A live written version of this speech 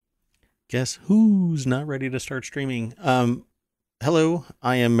Guess who's not ready to start streaming? Hello,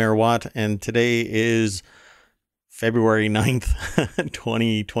 I am Mayor Watt, and today is February 9th,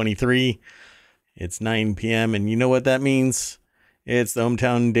 2023. It's 9 p.m., and you know what that means? It's the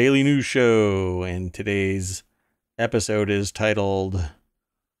ohmTown Daily News Show, and today's episode is titled,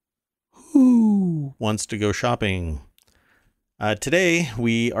 Who Wants to Go Shopping? Today,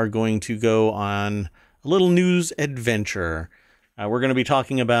 we are going to go on a little news adventure. We're going to be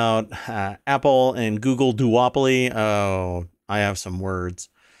talking about Apple and Google duopoly. Oh, I have some words.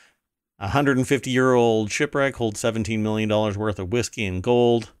 A 150-year-old shipwreck holds $17 million worth of whiskey and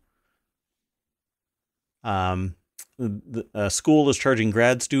gold. A school is charging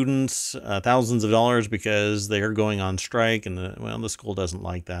grad students thousands of dollars because they are going on strike, and the school doesn't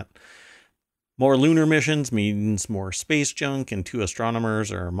like that. More lunar missions means more space junk, and 2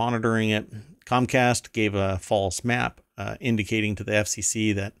 astronomers are monitoring it. Comcast gave a false map indicating to the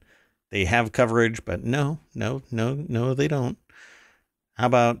FCC that they have coverage, but no, they don't. How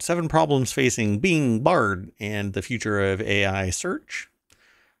about 7 problems facing Bing, Bard, and the future of AI search?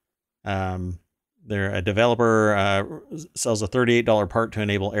 A developer sells a $38 part to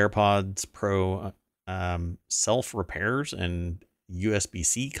enable AirPods Pro self-repairs and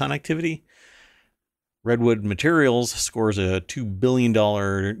USB-C connectivity. Redwood Materials scores a $2 billion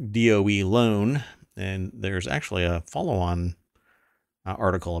DOE loan, and there's actually a follow-on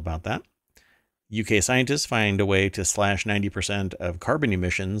article about that. UK scientists find a way to slash 90% of carbon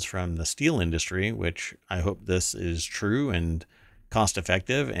emissions from the steel industry, which I hope this is true and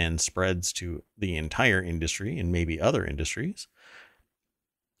cost-effective and spreads to the entire industry and maybe other industries.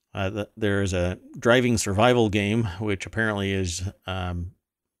 There is a driving survival game, which apparently has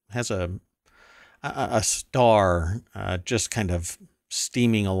a star just kind of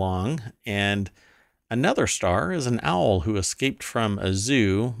steaming along, and another star is an owl who escaped from a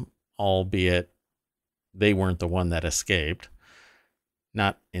zoo, albeit they weren't the one that escaped,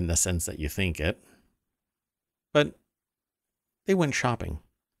 not in the sense that you think it, but they went shopping.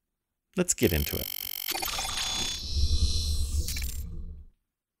 Let's get into it.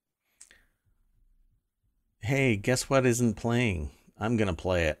 Hey, guess what isn't playing? I'm gonna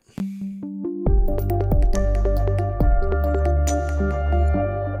play it.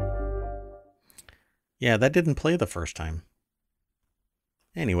 Yeah, that didn't play the first time.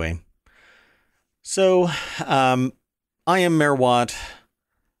 Anyway, so I am Mayor Watt.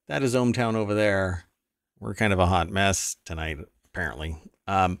 That is ohmTown over there. We're kind of a hot mess tonight, apparently.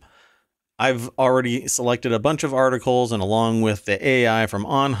 I've already selected a bunch of articles, and along with the AI from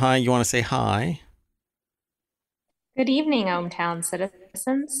On High, you want to say hi? Good evening, ohmTown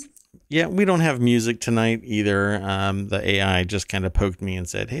citizens. Yeah, we don't have music tonight either. The AI just kind of poked me and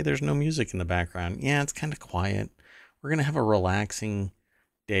said, hey, there's no music in the background. Yeah, it's kind of quiet. We're going to have a relaxing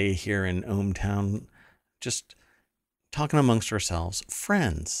day here in ohmTown, just talking amongst ourselves.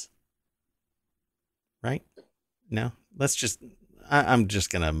 Friends. Right? No? Let's just... I'm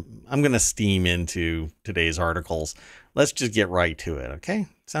going to steam into today's articles. Let's just get right to it, okay?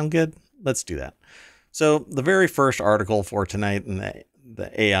 Sound good? Let's do that. So the very first article for tonight, and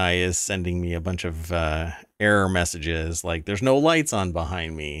the AI is sending me a bunch of error messages like there's no lights on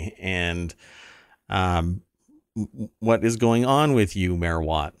behind me, and what is going on with you, Mayor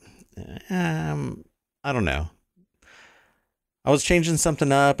Watt? I don't know. I was changing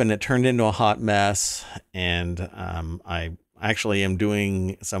something up and it turned into a hot mess, and I actually am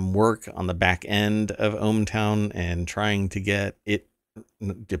doing some work on the back end of ohmTown and trying to get it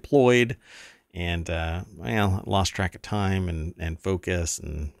deployed. And, lost track of time and focus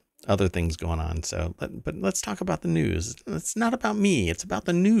and other things going on. So, but let's talk about the news. It's not about me. It's about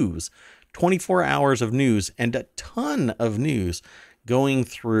the news. 24 hours of news and a ton of news going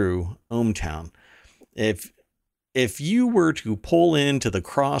through ohmTown. If you were to pull into the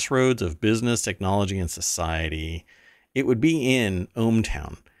crossroads of business, technology, and society, it would be in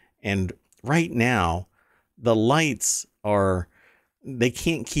ohmTown. And right now, the lights they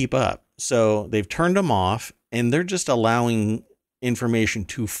can't keep up. So they've turned them off, and they're just allowing information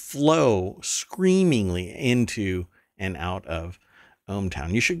to flow screamingly into and out of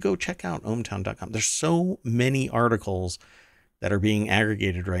ohmTown. You should go check out ohmTown.com. There's so many articles that are being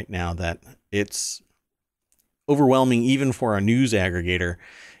aggregated right now that it's overwhelming even for a news aggregator.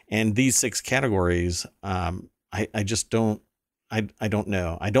 And these 6 categories, I just don't, I don't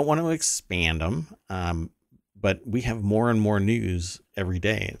know. I don't want to expand them. But we have more and more news every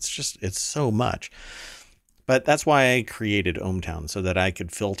day. It's so much. But that's why I created ohmTown, so that I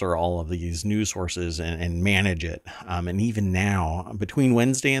could filter all of these news sources and manage it. And even now, between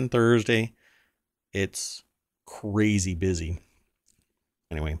Wednesday and Thursday, it's crazy busy.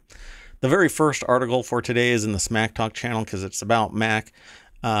 Anyway, The very first article for today is in the Smack Talk channel because it's about Mac,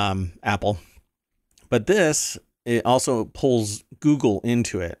 Apple. But this, it also pulls Google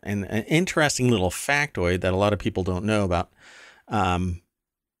into it. And an interesting little factoid that a lot of people don't know about,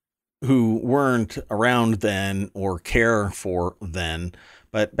 who weren't around then or care for then.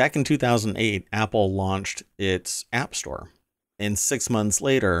 But back in 2008, Apple launched its App Store. And 6 months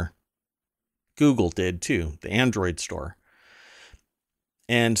later, Google did too, the Android store.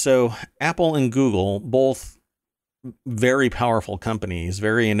 And so Apple and Google, both very powerful companies,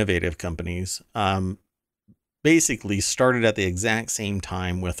 very innovative companies, basically started at the exact same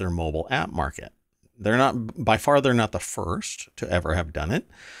time with their mobile app market. They're not, by far, they're not the first to ever have done it,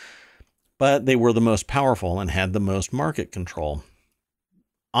 but they were the most powerful and had the most market control.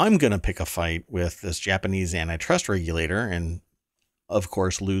 I'm going to pick a fight with this Japanese antitrust regulator and, of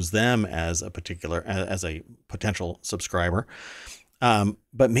course, lose them as a potential subscriber.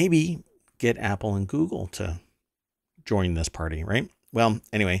 But maybe get Apple and Google to join this party, right? Well,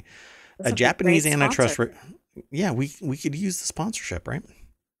 anyway, a Japanese antitrust. Yeah, we could use the sponsorship, right?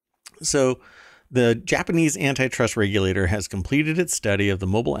 So the Japanese antitrust regulator has completed its study of the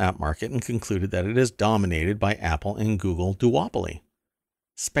mobile app market and concluded that it is dominated by Apple and Google duopoly.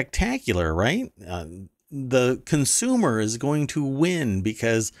 Spectacular, right? The consumer is going to win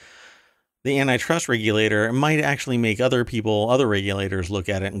because the antitrust regulator might actually make other regulators look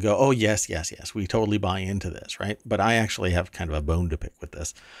at it and go, oh, yes, we totally buy into this, right? But I actually have kind of a bone to pick with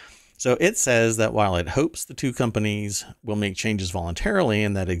this. So it says that while it hopes the two companies will make changes voluntarily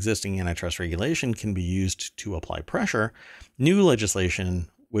and that existing antitrust regulation can be used to apply pressure, new legislation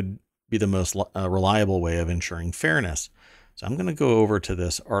would be the most reliable way of ensuring fairness. So I'm going to go over to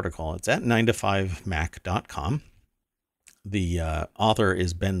this article. It's at 9to5mac.com. The author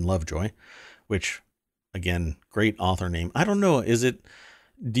is Ben Lovejoy, which, again, great author name. I don't know.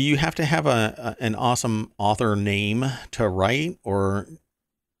 Do you have to have an awesome author name to write, or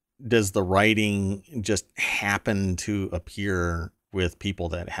does the writing just happen to appear with people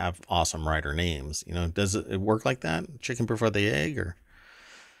that have awesome writer names? You know, does it work like that? Chicken before the egg, or?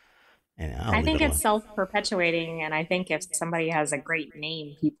 I think it's self-perpetuating, and I think if somebody has a great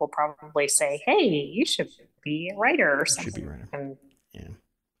name, people probably say, "Hey, you should be a writer or something." Should be writer. And yeah,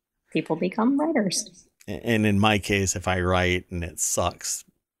 people become writers. And in my case, if I write and it sucks,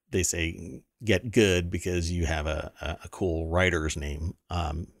 they say get good because you have a cool writer's name.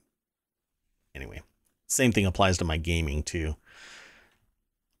 Anyway, same thing applies to my gaming too.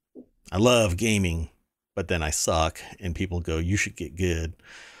 I love gaming, but then I suck, and people go, "You should get good."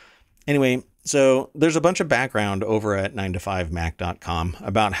 Anyway, so there's a bunch of background over at 9to5mac.com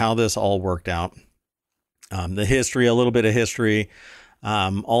about how this all worked out. The history, a little bit of history,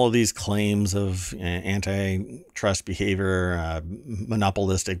 all of these claims of antitrust behavior,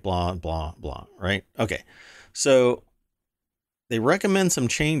 monopolistic, blah, blah, blah, right? Okay, so they recommend some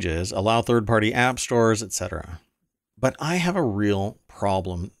changes, allow third-party app stores, etc. But I have a real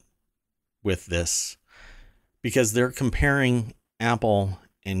problem with this because they're comparing Apple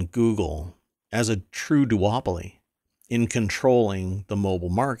and Google as a true duopoly in controlling the mobile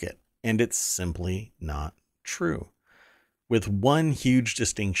market. And it's simply not true. With one huge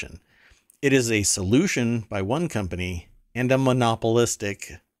distinction. It is a solution by one company and a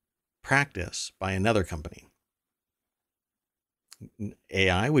monopolistic practice by another company.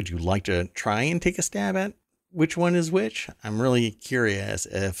 AI, would you like to try and take a stab at which one is which? I'm really curious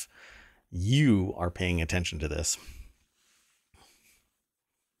if you are paying attention to this.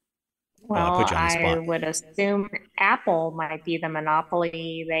 Well, I would assume Apple might be the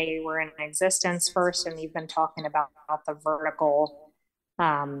monopoly. They were in existence first, and you've been talking about the vertical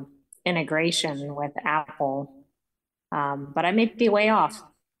integration with Apple. But I may be way off.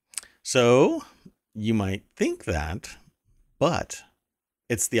 So you might think that, but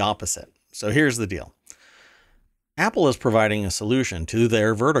it's the opposite. So here's the deal. Apple is providing a solution to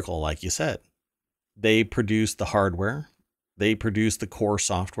their vertical, like you said. They produce the hardware. They produce the core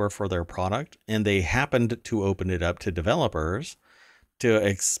software for their product, and they happened to open it up to developers to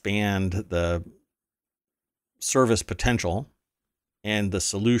expand the service potential and the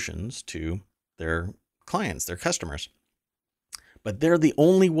solutions to their clients, their customers. But they're the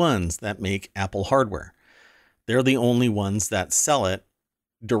only ones that make Apple hardware. They're the only ones that sell it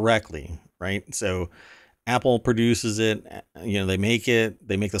directly, right? So Apple produces it, they make it,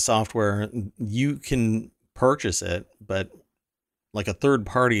 they make the software. You can purchase it, but like a third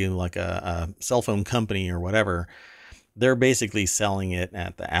party, like a cell phone company or whatever, they're basically selling it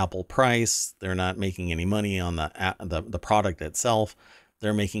at the Apple price. They're not making any money on the product itself.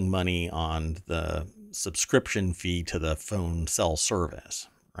 They're making money on the subscription fee to the phone cell service,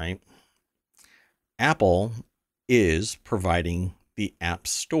 right? Apple is providing the App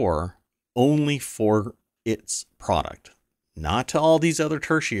Store only for its product, not to all these other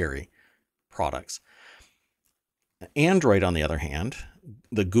tertiary products. Android, on the other hand,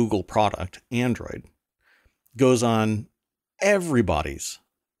 the Google product, Android, goes on everybody's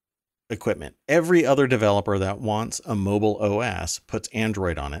equipment. Every other developer that wants a mobile OS puts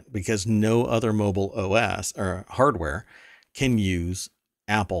Android on it because no other mobile OS or hardware can use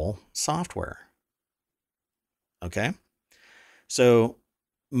Apple software. Okay? So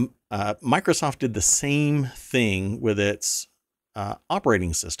Microsoft did the same thing with its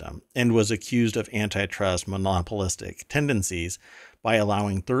operating system and was accused of antitrust monopolistic tendencies by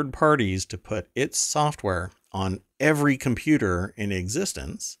allowing third parties to put its software on every computer in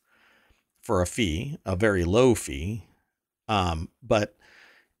existence for a fee, a very low fee. But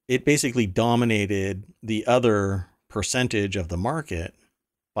it basically dominated the other percentage of the market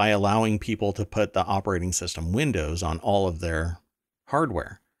by allowing people to put the operating system Windows on all of their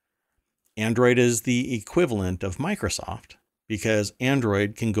hardware. Android is the equivalent of Microsoft because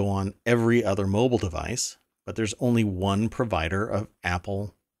Android can go on every other mobile device, but there's only one provider of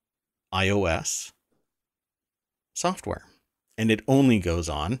Apple iOS software, and it only goes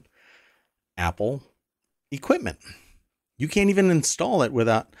on Apple equipment. You can't even install it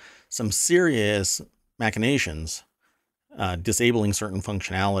without some serious machinations, disabling certain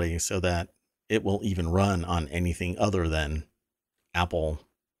functionality so that it will even run on anything other than Apple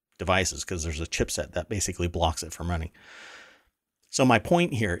devices, because there's a chipset that basically blocks it from running. So my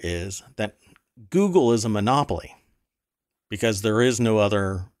point here is that Google is a monopoly because there is no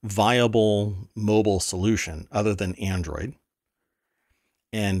other viable mobile solution other than Android.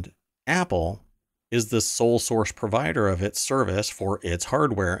 And Apple is the sole source provider of its service for its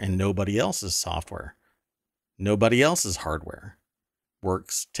hardware and nobody else's software. Nobody else's hardware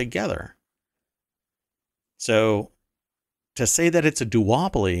works together. So to say that it's a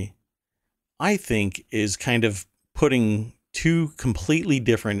duopoly, I think is kind of putting two completely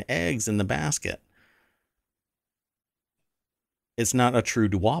different eggs in the basket. It's not a true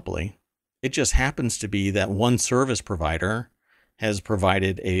duopoly. It just happens to be that one service provider has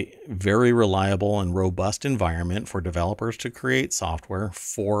provided a very reliable and robust environment for developers to create software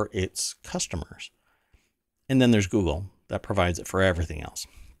for its customers. And then there's Google that provides it for everything else.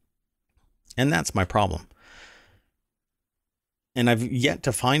 And that's my problem. And I've yet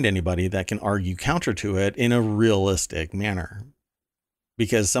to find anybody that can argue counter to it in a realistic manner.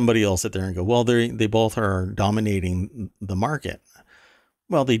 Because somebody will sit there and go, well, they both are dominating the market.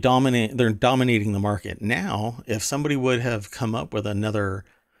 Well, they're dominating the market now. If somebody would have come up with another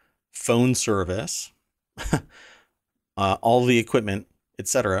phone service, all the equipment,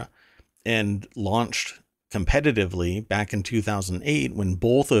 etc., and launched competitively back in 2008, when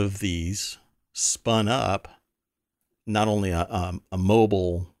both of these spun up, not only a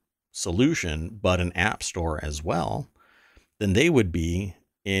mobile solution, but an app store as well, then they would be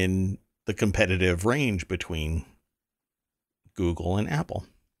in the competitive range between Google and Apple.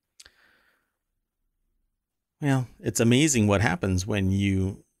 Well, it's amazing what happens when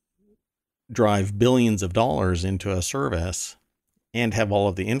you drive billions of dollars into a service and have all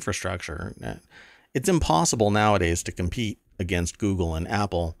of the infrastructure. It's impossible nowadays to compete against Google and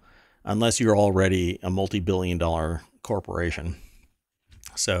Apple unless you're already a multi-billion-dollar corporation.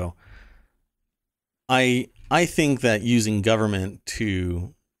 So I think that using government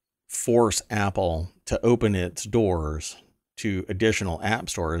to force Apple to open its doors to additional app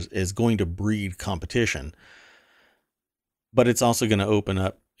stores is going to breed competition. But it's also going to open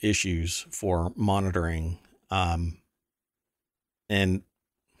up issues for monitoring. And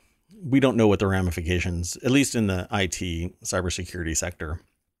we don't know what the ramifications, at least in the IT cybersecurity sector.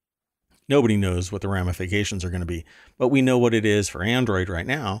 Nobody knows what the ramifications are going to be, but we know what it is for Android right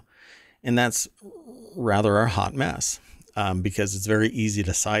now. And that's rather a hot mess because it's very easy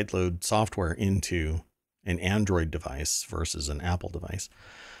to sideload software into an Android device versus an Apple device.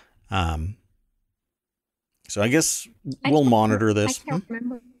 So I guess we'll monitor this. I can't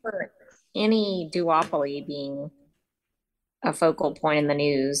remember any duopoly being a focal point in the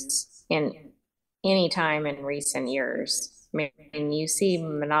news in any time in recent years. I mean, you see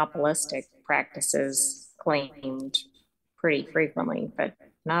monopolistic practices claimed pretty frequently, but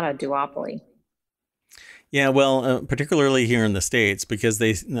not a duopoly. Yeah, well, particularly here in the States, because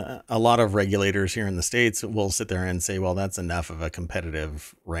a lot of regulators here in the States will sit there and say, well, that's enough of a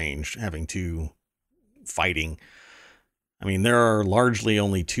competitive range, having two fighting. I mean, there are largely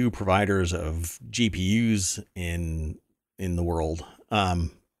only two providers of GPUs in the world,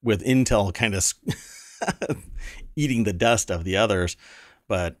 with Intel kind of eating the dust of the others.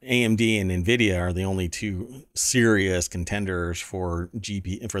 but AMD and NVIDIA are the only two serious contenders for the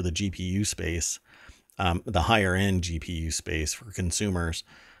GPU space, the higher end GPU space for consumers.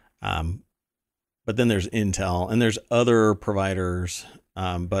 But then there's Intel and there's other providers,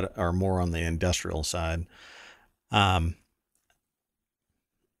 but are more on the industrial side.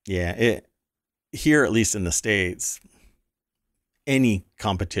 Here, at least in the States, any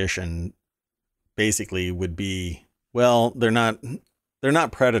competition basically would be, well, they're not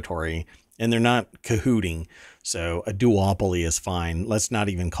predatory and they're not cahooting. So a duopoly is fine. Let's not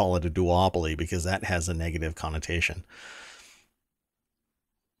even call it a duopoly because that has a negative connotation.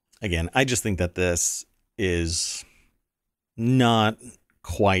 Again, I just think that this is not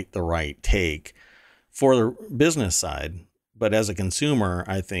quite the right take for the business side. But as a consumer,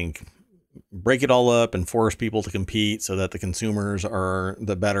 I think break it all up and force people to compete so that the consumers are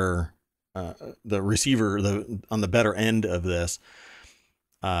the better, the receiver, on the better end of this.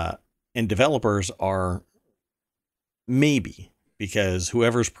 And developers are maybe, because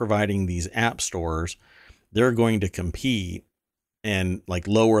whoever's providing these app stores, they're going to compete and like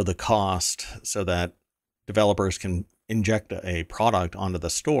lower the cost so that developers can inject a product onto the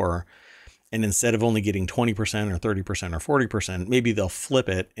store. And instead of only getting 20% or 30% or 40%, maybe they'll flip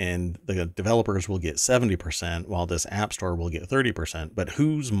it and the developers will get 70% while this app store will get 30%. But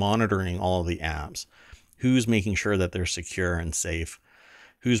who's monitoring all of the apps? Who's making sure that they're secure and safe?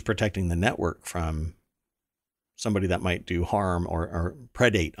 Who's protecting the network from somebody that might do harm or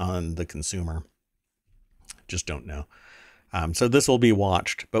predate on the consumer? Just don't know. So this will be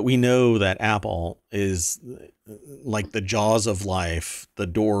watched, but we know that Apple is like the jaws of life. The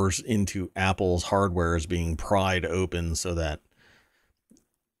doors into Apple's hardware is being pried open so that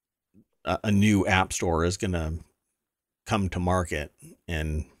a new app store is going to come to market,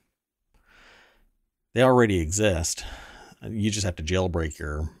 and they already exist. You just have to jailbreak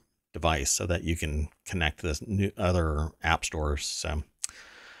your device so that you can connect this new other app stores. So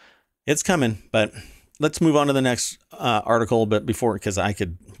it's coming, but let's move on to the next article. But before, because I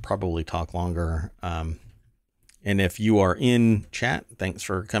could probably talk longer. And if you are in chat, thanks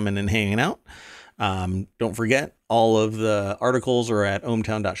for coming and hanging out. Don't forget, all of the articles are at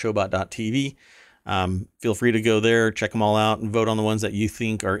ohmtown.showbot.tv. Feel free to go there, check them all out, and vote on the ones that you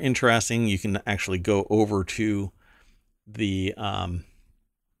think are interesting. You can actually go over to the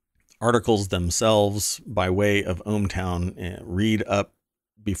articles themselves by way of ohmTown and read up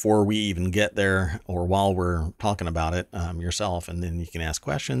before we even get there or while we're talking about it yourself, and then you can ask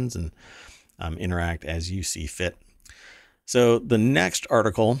questions and interact as you see fit. So the next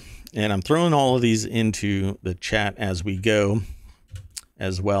article, and I'm throwing all of these into the chat as we go,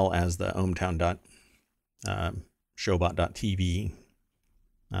 as well as the ohmtown.showbot.tv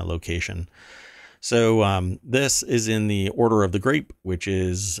location. So this is in the Order of the Grape, which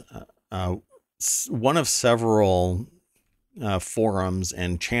is one of several forums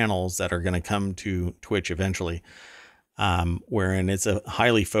and channels that are going to come to Twitch eventually, wherein it's a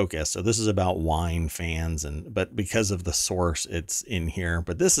highly focused. So this is about wine fans, but because of the source, it's in here.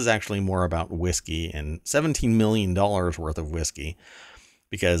 But this is actually more about whiskey and $17 million worth of whiskey,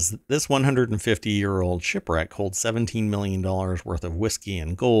 because this 150-year-old shipwreck holds $17 million worth of whiskey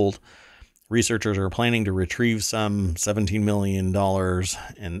and gold. Researchers are planning to retrieve some $17 million,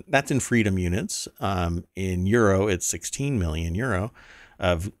 and that's in freedom units. In euro, it's 16 million euro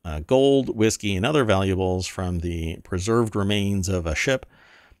of gold, whiskey, and other valuables from the preserved remains of a ship,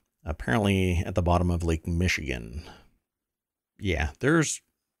 apparently at the bottom of Lake Michigan. Yeah, there's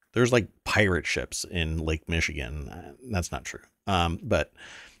like pirate ships in Lake Michigan. That's not true. But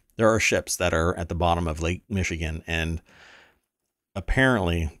there are ships that are at the bottom of Lake Michigan, and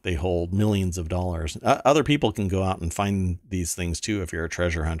apparently they hold millions of dollars. Other people can go out and find these things too. If you're a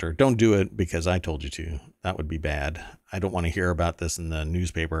treasure hunter, don't do it because I told you to. That would be bad. I don't want to hear about this in the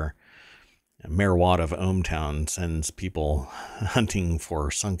newspaper. Mayor Watt of ohmTown sends people hunting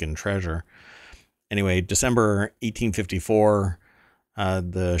for sunken treasure. Anyway, December 1854,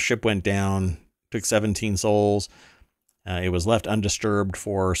 the ship went down, took 17 souls. It was left undisturbed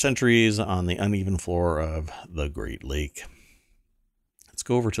for centuries on the uneven floor of the Great Lake. Let's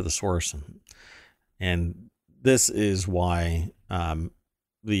go over to the source. And this is why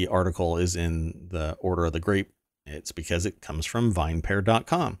the article is in the Order of the Grape. It's because it comes from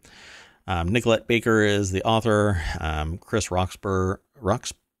vinepair.com. Nicolette Baker is the author. Chris Roxburgh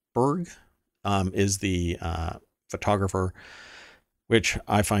is the photographer, which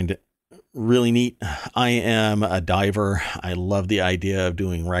I find really neat. I am a diver. I love the idea of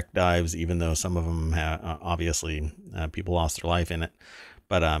doing wreck dives, even though some of them have, obviously people lost their life in it.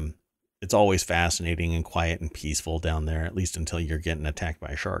 But it's always fascinating and quiet and peaceful down there, at least until you're getting attacked by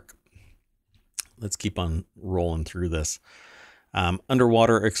a shark. Let's keep on rolling through this.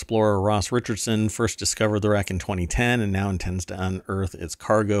 Underwater explorer Ross Richardson first discovered the wreck in 2010 and now intends to unearth its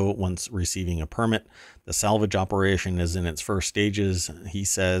cargo once receiving a permit. The salvage operation is in its first stages, he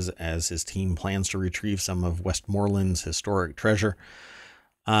says, as his team plans to retrieve some of Westmoreland's historic treasure.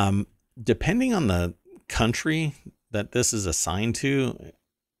 Depending on the country that this is assigned to,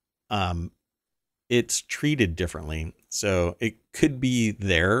 it's treated differently. So it could be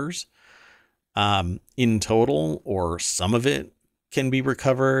theirs in total, or some of it can be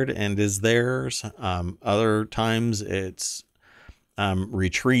recovered and is theirs. Other times it's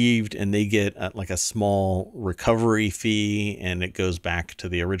retrieved and they get like a small recovery fee, and it goes back to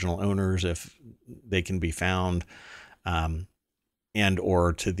the original owners if they can be found, and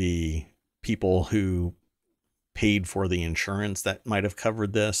or to the people who paid for the insurance that might have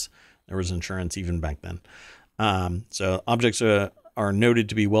covered this. There was insurance even back then. So objects are noted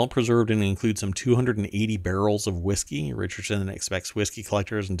to be well preserved and include some 280 barrels of whiskey. Richardson expects whiskey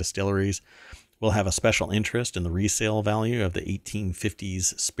collectors and distilleries will have a special interest in the resale value of the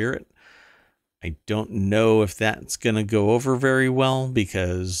 1850s spirit. I don't know if that's going to go over very well,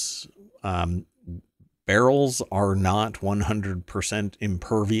 because barrels are not 100%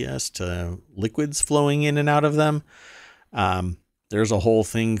 impervious to liquids flowing in and out of them. There's a whole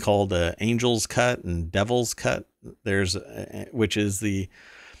thing called Angel's Cut and Devil's Cut. Which is the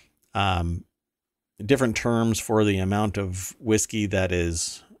different terms for the amount of whiskey that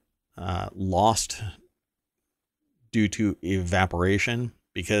is lost due to evaporation,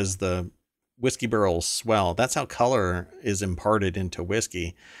 because the whiskey barrels swell. That's how color is imparted into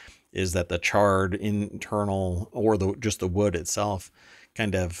whiskey, is that the charred internal, or just the wood itself,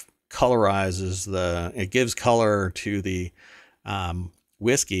 kind of colorizes it gives color to the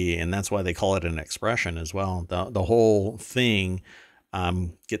whiskey, and that's why they call it an expression as well. The whole thing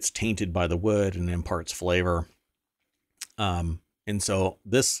gets tainted by the wood and imparts flavor. And so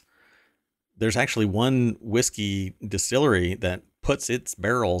there's actually one whiskey distillery that puts its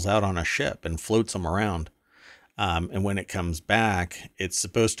barrels out on a ship and floats them around. And when it comes back, it's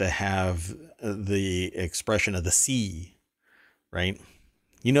supposed to have the expression of the sea, right?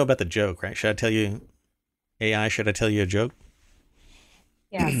 You know about the joke, right? Should I tell you a joke?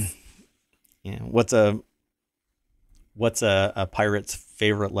 Yes. Yeah. What's a pirate's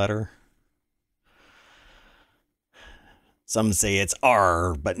favorite letter? Some say it's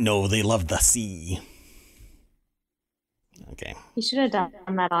R, but no, they love the C. Okay. You should have done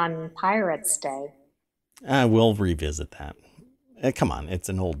that on Pirates Day. We'll revisit that. Come on, it's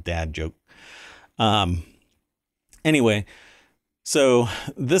an old dad joke. Anyway, so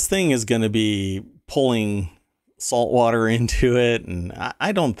this thing is going to be pulling salt water into it, and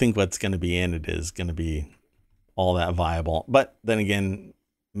I don't think what's going to be in it is going to be all that viable. But then again,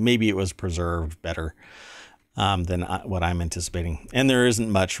 maybe it was preserved better than what I'm anticipating, and there isn't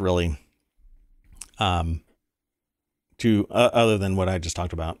much really other than what I just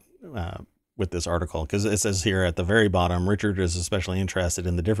talked about with this article, because it says here at the very bottom, Richard is especially interested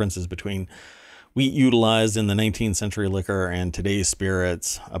in the differences between wheat utilized in the 19th century liquor and today's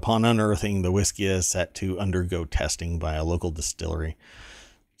spirits. Upon unearthing, the whiskey is set to undergo testing by a local distillery.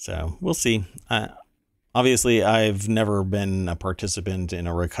 So we'll see. Obviously, I've never been a participant in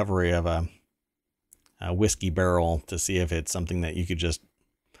a recovery of a whiskey barrel to see if it's something that you could just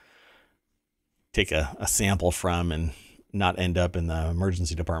take a sample from and not end up in the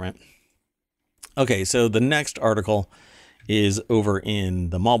emergency department. Okay, so the next article is over in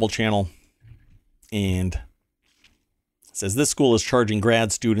the Mobile Channel. And it says this school is charging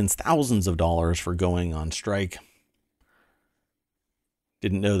grad students thousands of dollars for going on strike.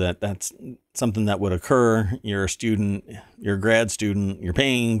 Didn't know that that's something that would occur. You're a student, you're a grad student, you're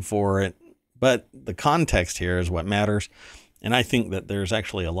paying for it. But the context here is what matters. And I think that there's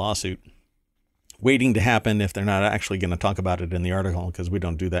actually a lawsuit waiting to happen if they're not actually going to talk about it in the article, because we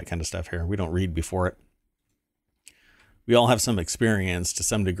don't do that kind of stuff here. We don't read before it. We all have some experience to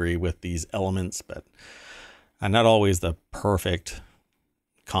some degree with these elements, but not always the perfect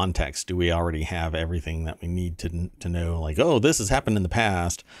context. Do we already have everything that we need to know? Like, oh, this has happened in the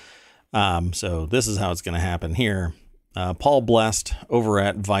past, so this is how it's going to happen here. Paul Blest over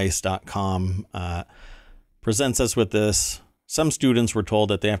at Vice.com presents us with this. Some students were told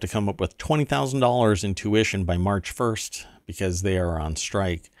that they have to come up with $20,000 in tuition by March 1st because they are on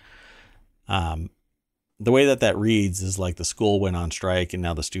strike. The way that reads is like the school went on strike and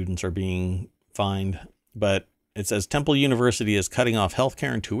now the students are being fined. But it says Temple University is cutting off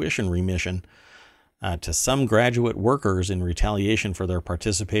healthcare and tuition remission to some graduate workers in retaliation for their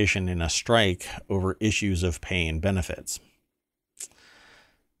participation in a strike over issues of pay and benefits.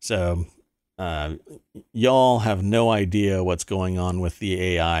 So y'all have no idea what's going on with the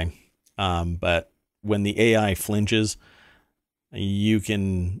AI. But when the AI flinches, you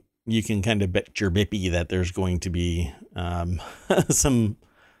can kind of bet your bippy that there's going to be some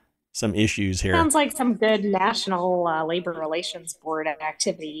issues here. Sounds like some good National Labor Relations Board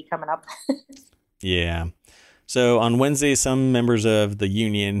activity coming up. Yeah. So on Wednesday, some members of the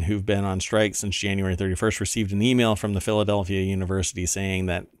union who've been on strike since January 31st received an email from the Philadelphia University saying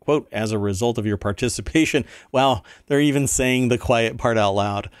that, quote, as a result of your participation, wow, they're even saying the quiet part out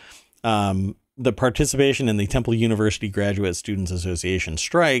loud. The participation in the Temple University Graduate Students Association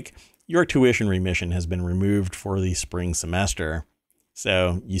strike, your tuition remission has been removed for the spring semester.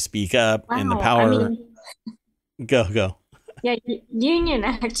 So you speak up and the power. Go. Yeah, union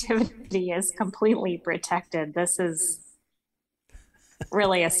activity is completely protected. This is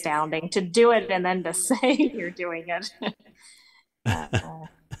really astounding to do it and then to say you're doing it.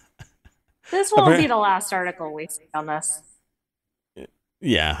 This won't be the last article we see on this.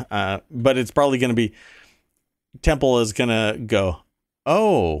 Yeah, but it's probably going to be, Temple is going to go,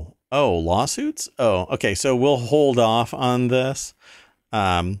 oh, lawsuits? Oh, okay, so we'll hold off on this,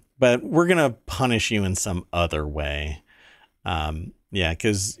 but we're going to punish you in some other way. Yeah,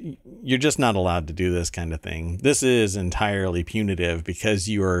 because you're just not allowed to do this kind of thing. This is entirely punitive because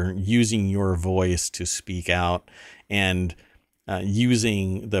you are using your voice to speak out and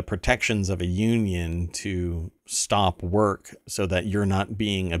using the protections of a union to stop work so that you're not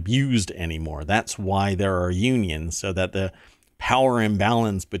being abused anymore. That's why there are unions, so that the power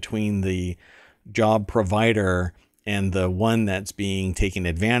imbalance between the job provider and the one that's being taken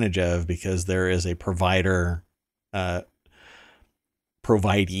advantage of because there is a providee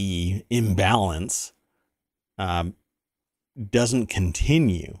imbalance doesn't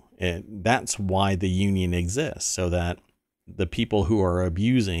continue. That's why the union exists, so that the people who are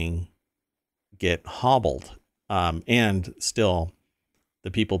abusing get hobbled, and still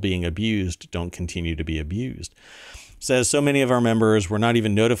the people being abused don't continue to be abused. Says so many of our members were not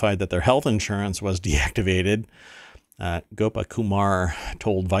even notified that their health insurance was deactivated. Gopa Kumar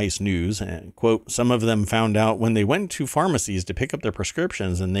told Vice News, quote, some of them found out when they went to pharmacies to pick up their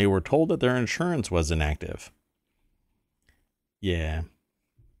prescriptions and they were told that their insurance was inactive. Yeah.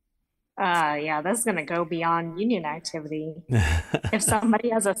 Yeah, this is going to go beyond union activity. If somebody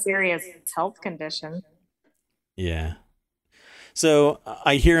has a serious health condition. Yeah. So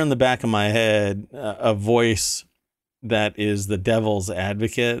I hear in the back of my head a voice that is the devil's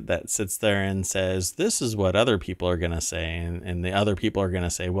advocate that sits there and says, this is what other people are going to say. And the other people are going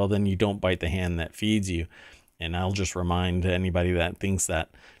to say, well, then you don't bite the hand that feeds you. And I'll just remind anybody that thinks that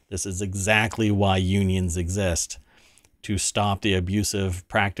this is exactly why unions exist, to stop the abusive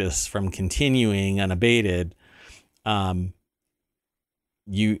practice from continuing unabated.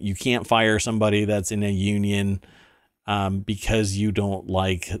 You can't fire somebody that's in a union because you don't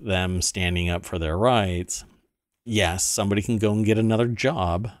like them standing up for their rights. Yes, somebody can go and get another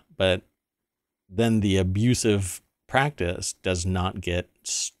job, but then the abusive practice does not get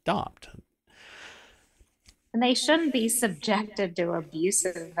stopped. And they shouldn't be subjected to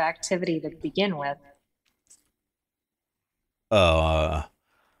abusive activity to begin with. Wow.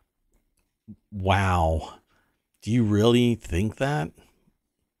 Do you really think that?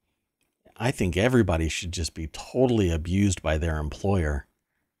 I think everybody should just be totally abused by their employer.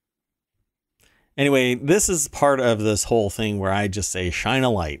 Anyway, this is part of this whole thing where I just say shine a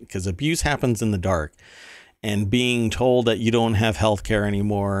light, because abuse happens in the dark. And being told that you don't have health care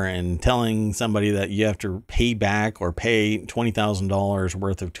anymore and telling somebody that you have to pay back or pay $20,000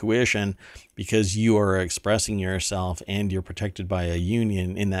 worth of tuition because you are expressing yourself and you're protected by a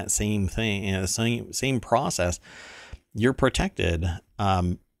union in that same thing, in the same process, you're protected.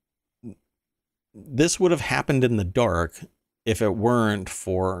 This would have happened in the dark if it weren't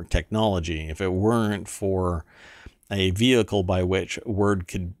for technology, if it weren't for a vehicle by which word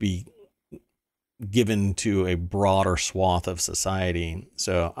could be given to a broader swath of society.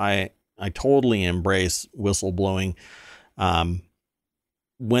 So I totally embrace whistleblowing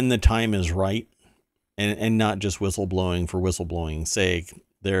when the time is right, and not just whistleblowing for whistleblowing's sake.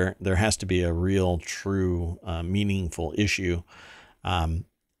 There has to be a real, true, meaningful issue.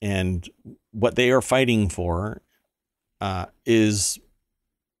 And what they are fighting for is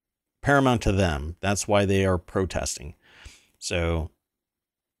paramount to them. That's why they are protesting. So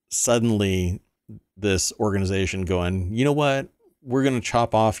suddenly this organization going, you know what? We're going to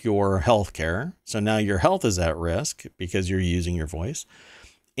chop off your health care. So now your health is at risk because you're using your voice.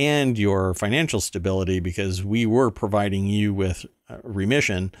 and your financial stability, because we were providing you with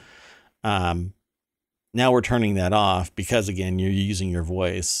remission. Now we're turning that off because, again, you're using your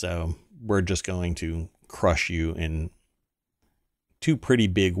voice. So we're just going to crush you in two pretty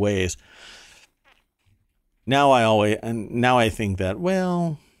big ways. Now I think that,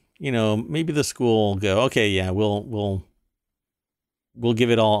 well, maybe the school will go, okay, yeah, we'll give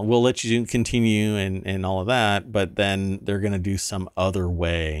it all. We'll let you continue and all of that. But then they're going to do some other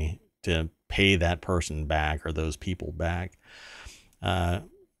way to pay that person back or those people back.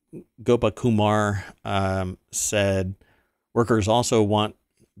 Gopa Kumar said workers also want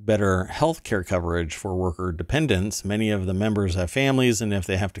better health care coverage for worker dependents. Many of the members have families, and if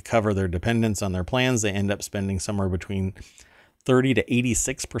they have to cover their dependents on their plans, they end up spending somewhere between 30 to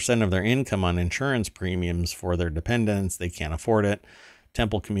 86% of their income on insurance premiums for their dependents. They can't afford it.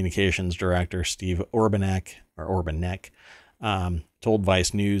 Temple Communications Director Steve Orbanek told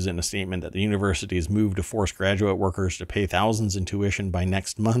Vice News in a statement that the university's move to force graduate workers to pay thousands in tuition by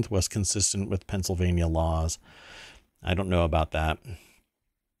next month was consistent with Pennsylvania laws. I don't know about that.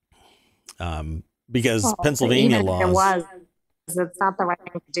 Because Pennsylvania laws... It's not the right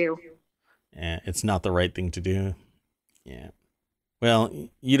thing to do. Yeah, it's not the right thing to do. Yeah. Well,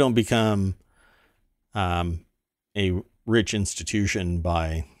 you don't become a rich institution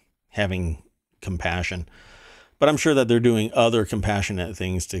by having compassion. But I'm sure that they're doing other compassionate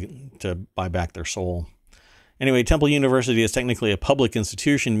things to buy back their soul. Anyway, Temple University is technically a public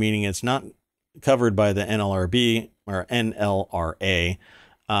institution, meaning it's not covered by the NLRB or NLRA.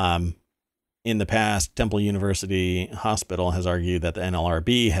 In the past, Temple University Hospital has argued that the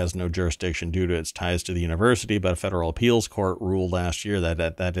NLRB has no jurisdiction due to its ties to the university, but a federal appeals court ruled last year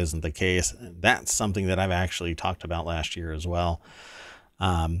that isn't the case. That's something that I've actually talked about last year as well.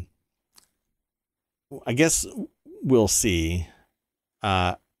 I guess we'll see.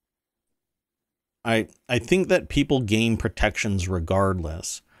 I think that people gain protections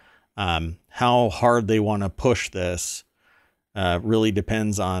regardless. How hard they want to push this really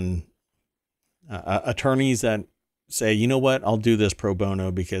depends on attorneys that say, you know what, I'll do this pro bono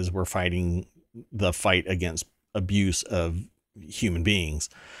because we're fighting the fight against abuse of human beings.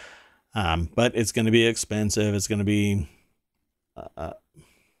 But it's going to be expensive. It's going to be,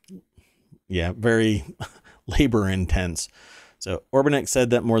 very labor intense. So Orbanek said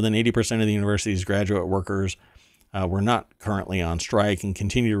that more than 80% of the university's graduate workers were not currently on strike and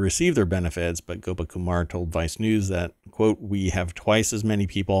continue to receive their benefits. But Gopa Kumar told Vice News that, quote, we have twice as many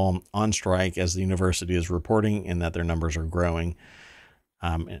people on strike as the university is reporting and that their numbers are growing.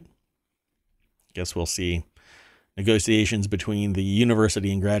 And guess we'll see. Negotiations between the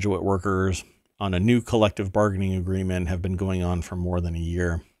university and graduate workers on a new collective bargaining agreement have been going on for more than a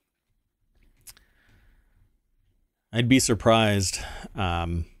year. I'd be surprised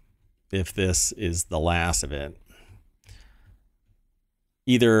if this is the last of it.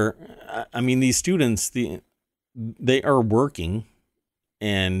 These students, they are working,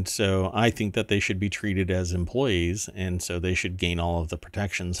 and so I think that they should be treated as employees, and so they should gain all of the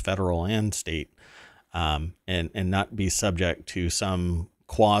protections, federal and state, and not be subject to some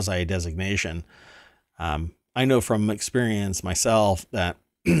quasi-designation. I know from experience myself that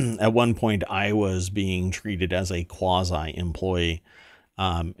at one point I was being treated as a quasi-employee,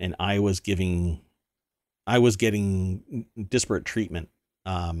 and I was getting disparate treatment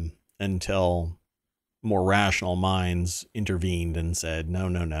until more rational minds intervened and said,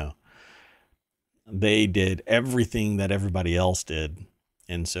 no. They did everything that everybody else did,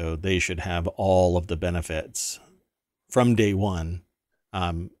 and so they should have all of the benefits from day one,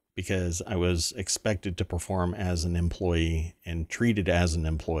 because I was expected to perform as an employee and treated as an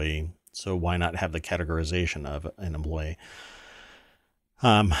employee. So why not have the categorization of an employee?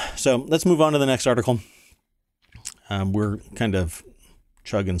 So let's move on to the next article. We're kind of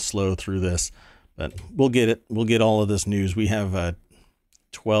chugging slow through this, but we'll get it. We'll get all of this news. We have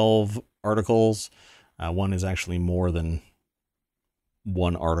 12 articles. One is actually more than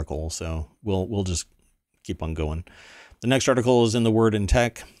one article, so we'll just keep on going. The next article is in the Word in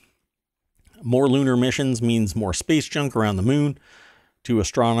Tech. More lunar missions means more space junk around the moon. 2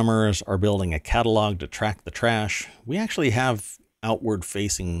 astronomers are building a catalog to track the trash. We actually have outward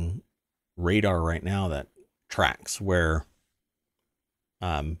facing radar right now that tracks where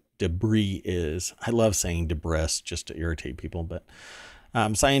debris is. I love saying debris just to irritate people, but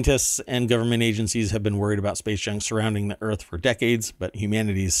scientists and government agencies have been worried about space junk surrounding the Earth for decades, but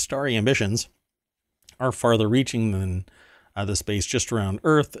humanity's starry ambitions are farther reaching than the space just around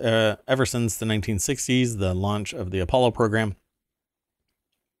Earth. Ever since the 1960s, the launch of the Apollo program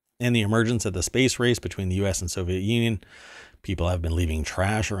and the emergence of the space race between the U.S. and Soviet Union, People have been leaving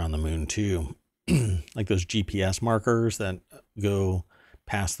trash around the moon too, like those GPS markers that go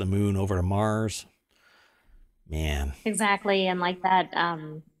past the moon over to Mars. Man. Exactly. And like that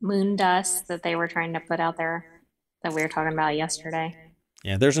moon dust that they were trying to put out there that we were talking about yesterday.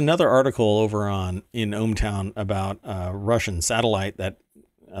 Yeah, there's another article over in ohmTown about a Russian satellite that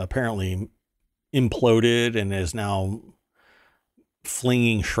apparently imploded and is now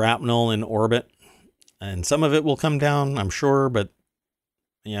flinging shrapnel in orbit. And some of it will come down, I'm sure, but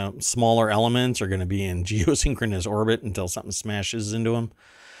smaller elements are going to be in geosynchronous orbit until something smashes into them.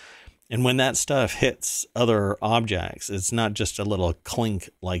 And when that stuff hits other objects, it's not just a little clink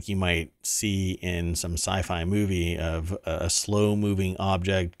like you might see in some sci-fi movie of a slow moving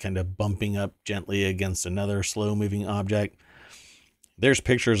object kind of bumping up gently against another slow moving object. There's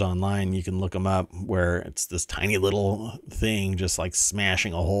pictures online, you can look them up, where it's this tiny little thing just like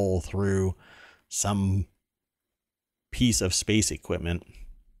smashing a hole through some piece of space equipment.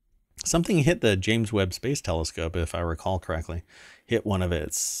 Something hit the James Webb Space Telescope, if I recall correctly, hit one of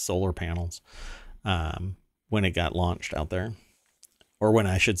its solar panels when it got launched out there. Or when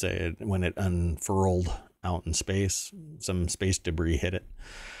it unfurled out in space, some space debris hit it.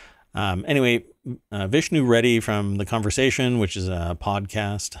 Anyway, Vishnu Reddy from The Conversation, which is a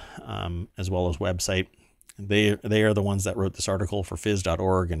podcast, as well as website, they are the ones that wrote this article for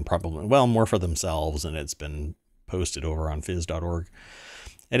phys.org, and probably, more for themselves, and it's been posted over on phys.org.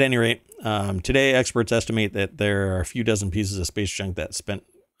 At any rate, today experts estimate that there are a few dozen pieces of space junk that spent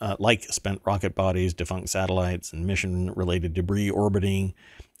rocket bodies, defunct satellites, and mission-related debris orbiting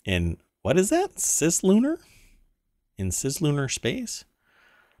in, what is that? Cislunar? In cislunar space?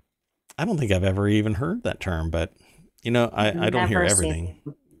 I don't think I've ever even heard that term, but I don't hear everything.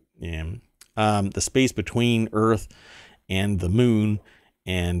 Yeah. The space between Earth and the moon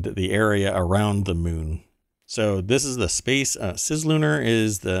and the area around the moon. So this is the space. Cislunar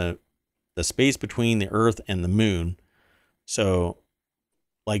is the space between the Earth and the moon. So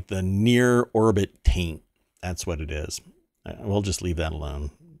like the near orbit taint, that's what it is. We'll just leave that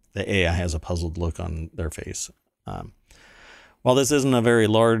alone. The AI has a puzzled look on their face. While this isn't a very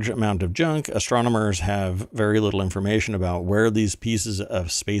large amount of junk, astronomers have very little information about where these pieces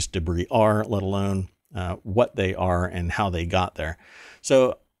of space debris are, let alone what they are and how they got there.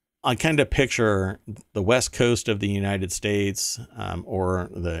 So I kind of picture the west coast of the United States or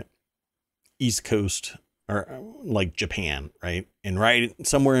the east coast, or like Japan, right? And right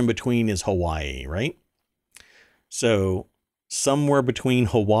somewhere in between is Hawaii, right? So somewhere between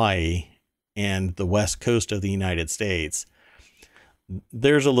Hawaii and the west coast of the United States,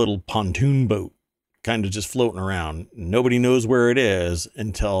 there's a little pontoon boat kind of just floating around. Nobody knows where it is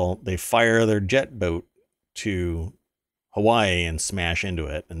until they fire their jet boat to Hawaii and smash into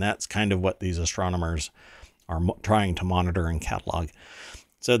it. And that's kind of what these astronomers are trying to monitor and catalog.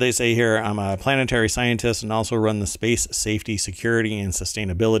 So they say here, I'm a planetary scientist and also run the Space Safety, Security, and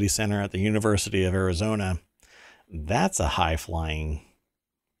Sustainability Center at the University of Arizona. That's a high-flying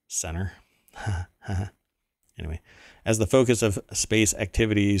center. Anyway, as the focus of space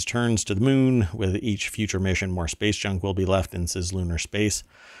activities turns to the moon, with each future mission, more space junk will be left in cislunar space.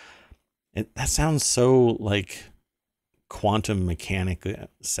 That sounds so like quantum mechanic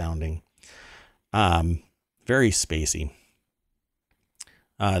sounding. Very spacey.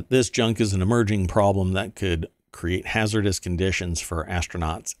 This junk is an emerging problem that could create hazardous conditions for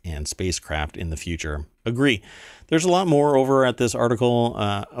astronauts and spacecraft in the future. Agree. There's a lot more over at this article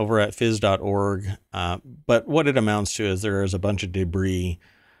over at phys.org, but what it amounts to is there is a bunch of debris,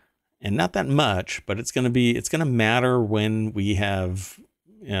 and not that much, but it's going to matter when we have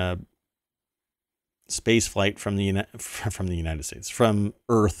space flight from the United States, from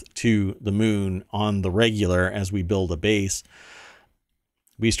Earth to the moon on the regular. As we build a base,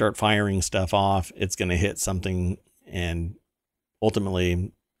 we start firing stuff off, it's going to hit something, and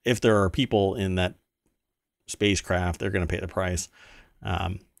ultimately, if there are people in that spacecraft, they're going to pay the price.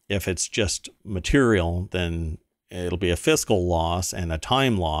 If it's just material, then it'll be a fiscal loss and a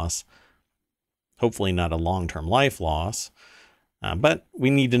time loss, hopefully not a long-term life loss. But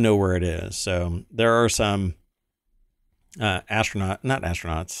we need to know where it is. So there are some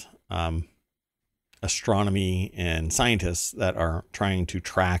astronomy and scientists that are trying to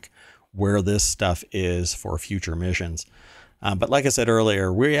track where this stuff is for future missions. But like I said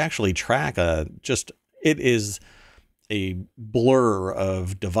earlier, we actually track it is a blur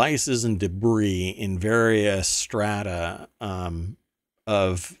of devices and debris in various strata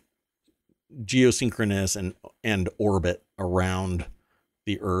of geosynchronous and orbit around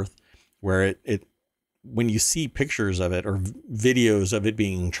the Earth, where it when you see pictures of it or videos of it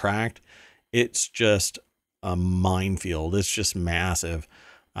being tracked, it's just a minefield. It's just massive.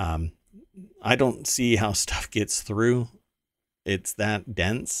 I don't see how stuff gets through. It's that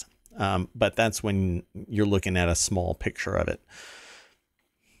dense. But that's when you're looking at a small picture of it.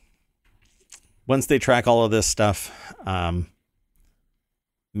 Once they track all of this stuff,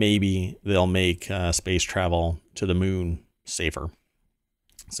 maybe they'll make space travel to the moon safer.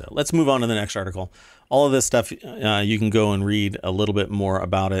 So let's move on to the next article. All of this stuff, you can go and read a little bit more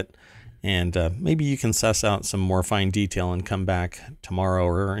about it. And maybe you can suss out some more fine detail and come back tomorrow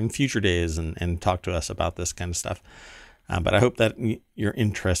or in future days and talk to us about this kind of stuff. But I hope that your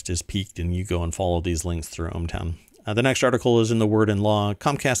interest is piqued and you go and follow these links through ohmTown. The next article is in the Word and Law.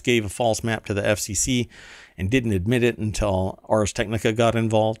 Comcast gave a false map to the FCC and didn't admit it until Ars Technica got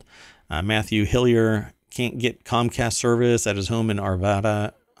involved. Matthew Hillier can't get Comcast service at his home in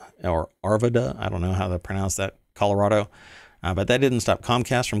Arvada, I don't know how to pronounce that, Colorado. But that didn't stop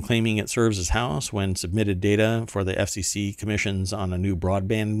Comcast from claiming it serves his house when submitted data for the FCC commissions on a new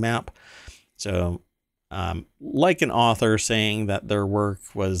broadband map. So like an author saying that their work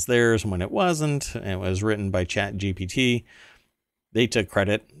was theirs when it wasn't, it was written by ChatGPT, they took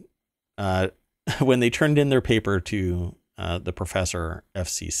credit when they turned in their paper to the professor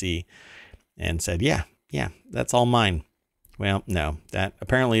FCC and said, yeah, that's all mine. Well, no, that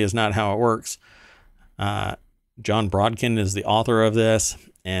apparently is not how it works. John Brodkin is the author of this.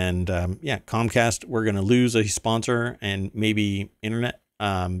 And Comcast, we're going to lose a sponsor and maybe internet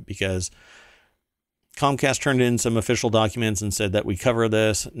because Comcast turned in some official documents and said that we cover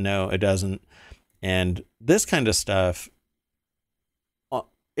this. No, it doesn't. And this kind of stuff,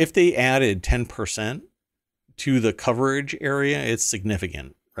 if they added 10% to the coverage area, it's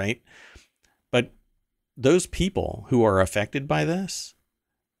significant, right? But those people who are affected by this,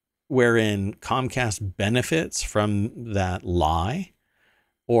 wherein Comcast benefits from that lie,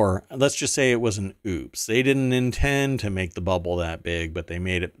 or let's just say it was an oops. They didn't intend to make the bubble that big, but they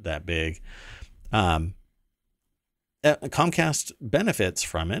made it that big. Comcast benefits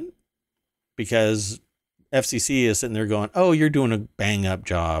from it because FCC is sitting there going, oh, you're doing a bang up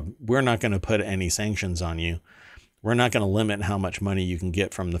job. We're not going to put any sanctions on you. We're not going to limit how much money you can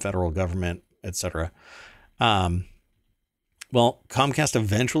get from the federal government, etc. Well, Comcast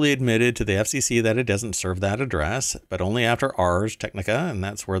eventually admitted to the FCC that it doesn't serve that address, but only after Ars Technica, and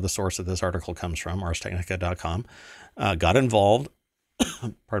that's where the source of this article comes from, arstechnica.com, got involved.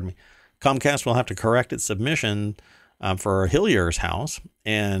 Pardon me. Comcast will have to correct its submission for Hillier's house,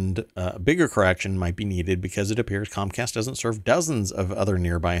 and a bigger correction might be needed because it appears Comcast doesn't serve dozens of other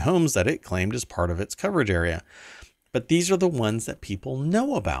nearby homes that it claimed as part of its coverage area. But these are the ones that people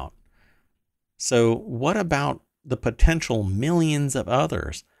know about. So what about the potential millions of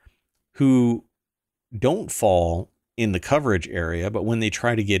others who don't fall in the coverage area, but when they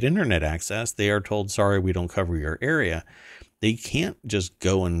try to get internet access, they are told, sorry, we don't cover your area. They can't just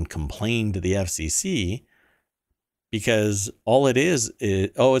go and complain to the FCC because all it is,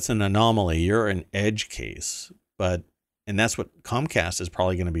 it's an anomaly. You're an edge case. And that's what Comcast is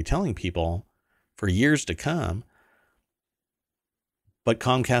probably going to be telling people for years to come. But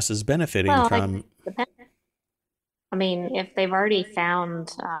Comcast is benefiting from... I mean, if they've already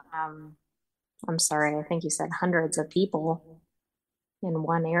found, I'm sorry, I think you said hundreds of people in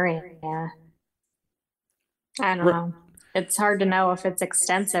one area. I don't know. It's hard to know if it's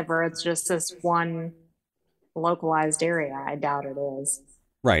extensive or it's just this one localized area. I doubt it is.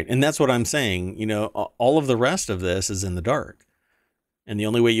 Right. And that's what I'm saying. You know, all of the rest of this is in the dark. And the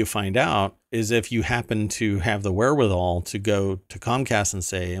only way you find out is if you happen to have the wherewithal to go to Comcast and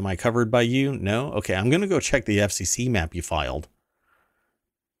say, am I covered by you? No. Okay, I'm going to go check the FCC map you filed.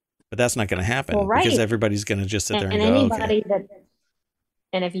 But that's not going to happen because everybody's going to just sit there and go, okay.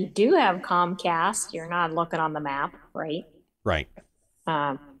 And if you do have Comcast, you're not looking on the map, right? Right.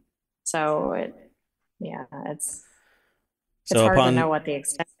 So it's hard to know what the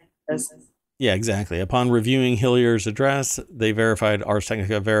extent is. Yeah, exactly. Upon reviewing Hillier's address, Ars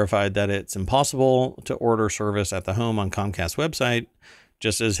Technica verified that it's impossible to order service at the home on Comcast's website.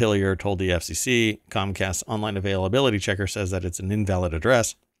 Just as Hillier told the FCC, Comcast's online availability checker says that it's an invalid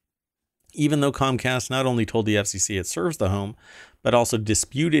address. Even though Comcast not only told the FCC it serves the home, but also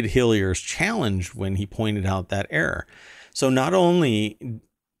disputed Hillier's challenge when he pointed out that error. So not only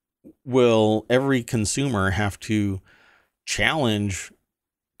will every consumer have to challenge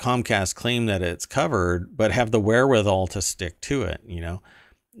Comcast claim that it's covered, but have the wherewithal to stick to it, you know?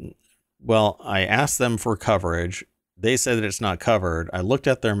 Well, I asked them for coverage. They said that it's not covered. I looked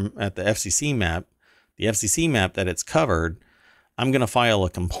at the FCC map, that it's covered. I'm going to file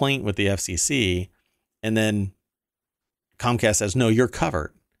a complaint with the FCC. And then Comcast says, no, you're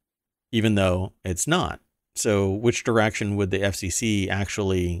covered, even though it's not. So which direction would the FCC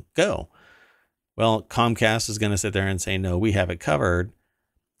actually go? Well, Comcast is going to sit there and say, no, we have it covered.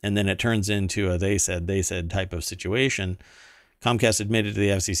 And then it turns into a they said type of situation. Comcast admitted to the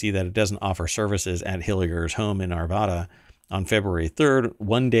FCC that it doesn't offer services at Hilliger's home in Arvada on February 3rd,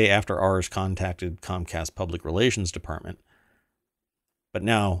 one day after ours contacted Comcast Public Relations Department. But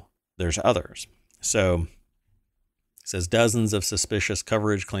now there's others. So it says dozens of suspicious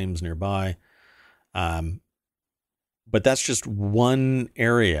coverage claims nearby. But that's just one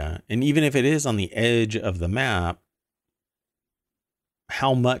area. And even if it is on the edge of the map,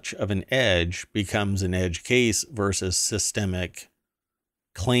 how much of an edge becomes an edge case versus systemic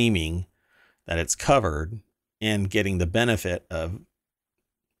claiming that it's covered and getting the benefit of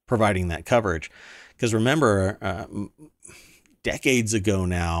providing that coverage? Because remember, decades ago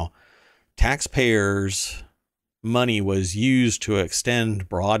now, taxpayers' money was used to extend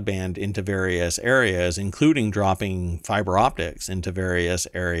broadband into various areas, including dropping fiber optics into various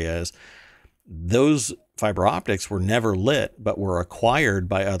areas. Those fiber optics were never lit, but were acquired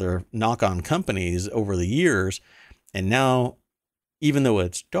by other knock-on companies over the years. And now, even though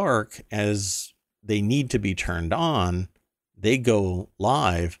it's dark, as they need to be turned on, they go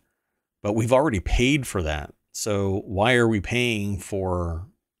live, but we've already paid for that. So why are we paying for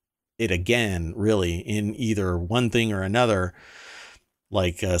it again, really, in either one thing or another,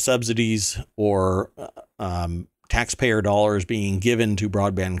 like subsidies or taxpayer dollars being given to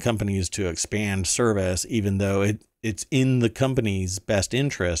broadband companies to expand service, even though it's in the company's best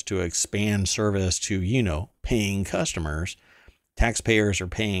interest to expand service to, paying customers. Taxpayers are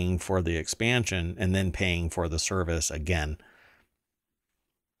paying for the expansion and then paying for the service again.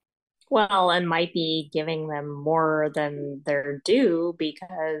 Well, and might be giving them more than they're due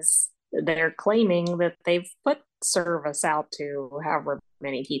because they're claiming that they've put service out to however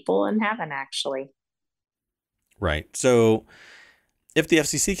many people and haven't actually. Right. So if the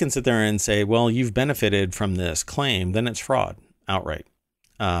FCC can sit there and say, well, you've benefited from this claim, then it's fraud outright.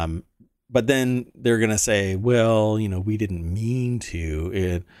 But then they're going to say, well, we didn't mean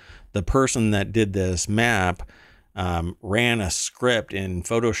to. The person that did this map ran a script in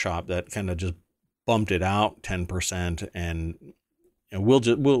Photoshop that kind of just bumped it out 10%, and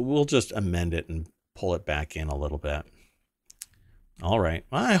we'll just amend it and pull it back in a little bit. All right.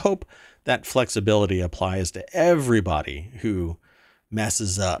 Well, I hope that flexibility applies to everybody who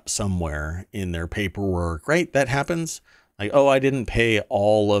messes up somewhere in their paperwork, right? That happens. Like, oh, I didn't pay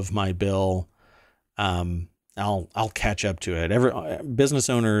all of my bill. I'll catch up to it. Business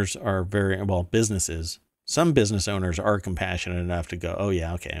owners are businesses. Some business owners are compassionate enough to go, oh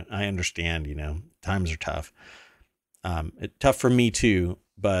yeah, okay, I understand. Times are tough. It's tough for me too,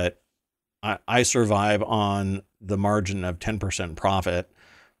 but I survive on the margin of 10% profit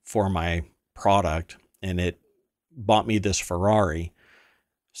for my product, and it bought me this Ferrari.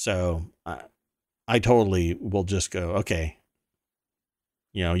 So I totally will just go, okay,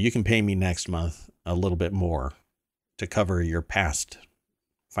 you can pay me next month a little bit more to cover your past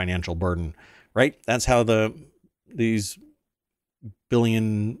financial burden, right? That's how these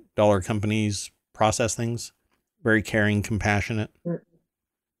billion-dollar companies process things. Very caring, compassionate.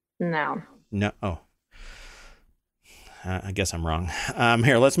 No. Oh, I guess I'm wrong.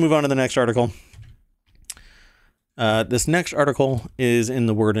 Here, let's move on to the next article. This next article is in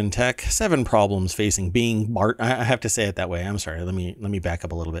the Word in Tech. 7 problems facing Bing Bard. I have to say it that way. I'm sorry. Let me back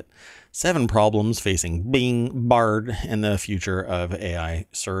up a little bit. 7 problems facing Bing Bard and the future of AI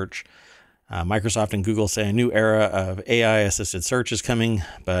search. Microsoft and Google say a new era of AI-assisted search is coming,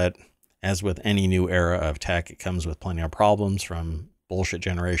 but as with any new era of tech, it comes with plenty of problems, from bullshit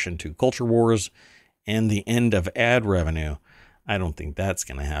generation to culture wars and the end of ad revenue. I don't think that's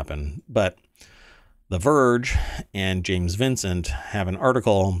going to happen. But The Verge and James Vincent have an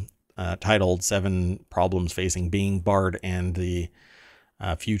article titled 7 Problems Facing Bing, Bard, and the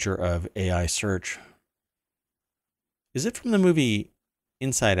Future of AI Search. Is it from the movie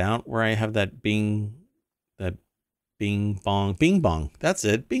Inside Out where I have that Bing bong? That's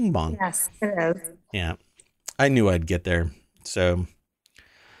it. Bing bong. Yes, it is. Yeah. I knew I'd get there. So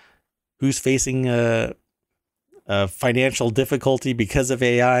who's facing a financial difficulty because of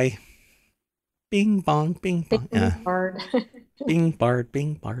AI? Bing bong, bing bong. Bing Bard. Bing Bard,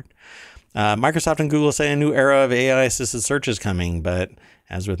 Bing Bard. Microsoft and Google say a new era of AI assisted search is coming, but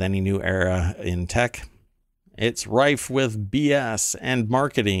as with any new era in tech, it's rife with BS and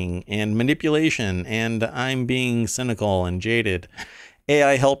marketing and manipulation, and I'm being cynical and jaded.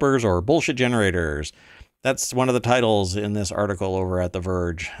 AI helpers or bullshit generators. That's one of the titles in this article over at The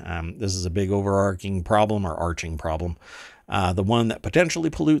Verge. This is a big overarching problem or arching problem. The one that potentially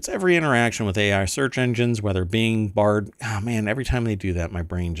pollutes every interaction with AI search engines, whether Bing, Bard. Oh man, every time they do that, my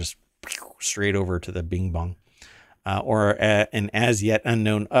brain just straight over to the Bing Bong. Or an as yet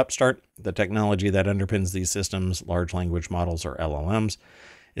unknown upstart. The technology that underpins these systems, large language models or LLMs,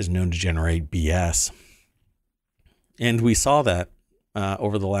 is known to generate BS. And we saw that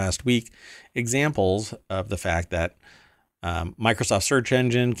over the last week, examples of the fact that Microsoft search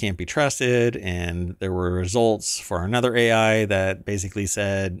engine can't be trusted, and there were results for another AI that basically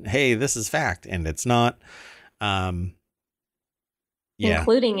said, hey, this is fact, and it's not.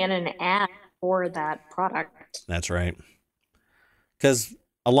 Including in an ad for that product. That's right. Because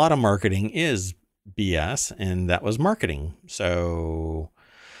a lot of marketing is BS, and that was marketing. So,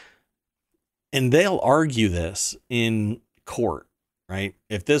 and they'll argue this in court. Right?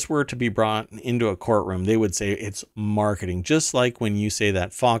 If this were to be brought into a courtroom, they would say it's marketing. Just like when you say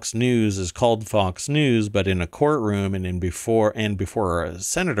that Fox News is called Fox News, but in a courtroom and before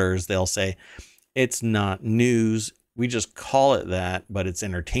senators, they'll say it's not news. We just call it that, but it's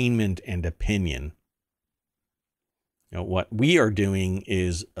entertainment and opinion. You know, what we are doing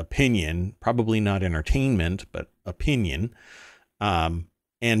is opinion, probably not entertainment, but opinion,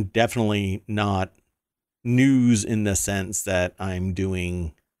 and definitely not news in the sense that I'm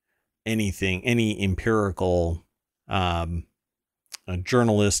doing any empirical,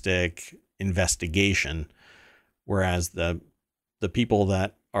 journalistic investigation. Whereas the people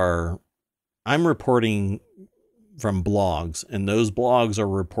that I'm reporting from blogs, and those blogs are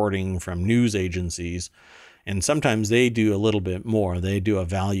reporting from news agencies. And sometimes they do a little bit more. They do a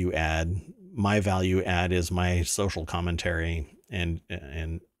value add. My value add is my social commentary and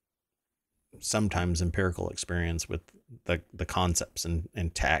sometimes empirical experience with the concepts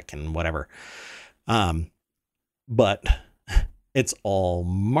and tech and whatever. But it's all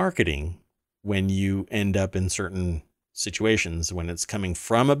marketing when you end up in certain situations, when it's coming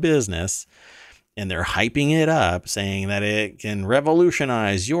from a business and they're hyping it up, saying that it can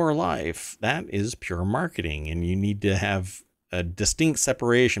revolutionize your life. That is pure marketing. And you need to have a distinct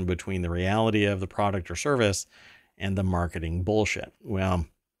separation between the reality of the product or service and the marketing bullshit. Well,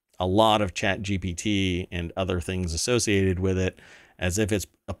 a lot of ChatGPT and other things associated with it, as if it's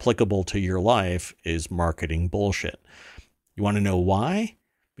applicable to your life, is marketing bullshit. You want to know why?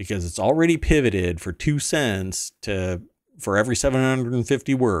 Because it's already pivoted for 2 cents for every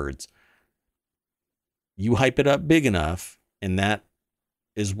 750 words. You hype it up big enough, and that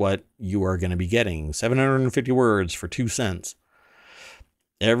is what you are going to be getting. 750 words for 2 cents.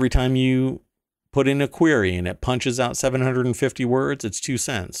 Every time you put in a query and it punches out 750 words, it's 2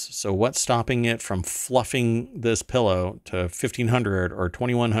 cents. So what's stopping it from fluffing this pillow to 1,500 or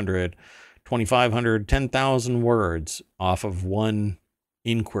 2,100, 2,500, 10,000 words off of one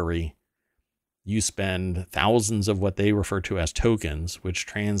inquiry? You spend thousands of what they refer to as tokens, which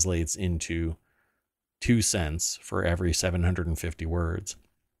translates into 2 cents for every 750 words.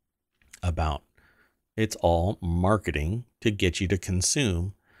 It's all marketing to get you to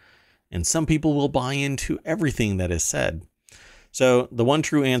consume. And some people will buy into everything that is said. So the one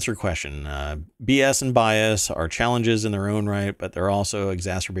true answer question, BS and bias are challenges in their own right, but they're also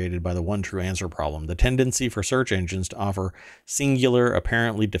exacerbated by the one true answer problem, the tendency for search engines to offer singular,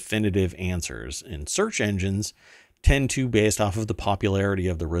 apparently definitive answers. And search engines tend to based off of the popularity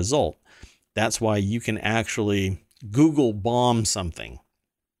of the result. That's why you can actually Google bomb something.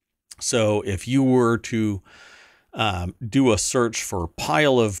 So if you were to do a search for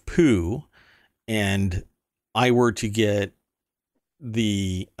pile of poo, and I were to get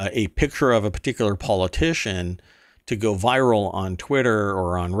a picture of a particular politician to go viral on Twitter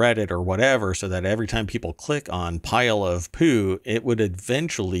or on Reddit or whatever, so that every time people click on pile of poo, it would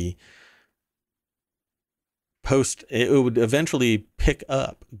eventually pick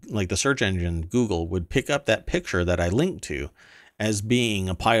up, like the search engine Google would pick up that picture that I linked to as being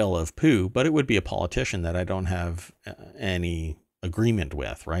a pile of poo, but it would be a politician that I don't have any agreement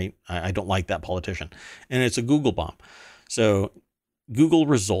with, right? I don't like that politician. And it's a Google bomb. So Google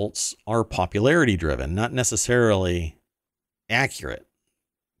results are popularity driven, not necessarily accurate,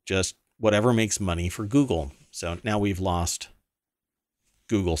 just whatever makes money for Google. So now we've lost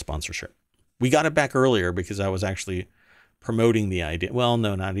Google sponsorship. We got it back earlier because I was actually promoting the idea. Well,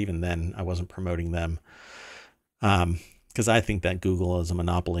 no, not even then. I wasn't promoting them. Because I think that Google is a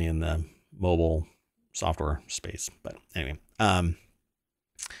monopoly in the mobile software space. But anyway,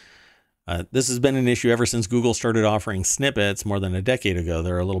 this has been an issue ever since Google started offering snippets more than a decade ago.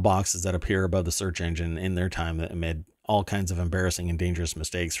 There are little boxes that appear above the search engine in their time that amid all kinds of embarrassing and dangerous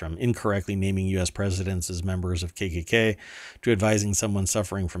mistakes, from incorrectly naming U.S. presidents as members of KKK to advising someone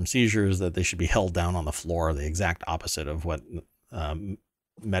suffering from seizures that they should be held down on the floor, the exact opposite of what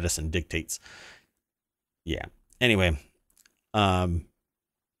medicine dictates. Yeah. Anyway,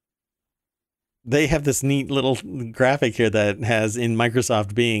 they have this neat little graphic here that has in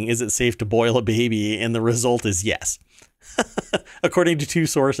Microsoft Bing, is it safe to boil a baby? And the result is yes, according to 2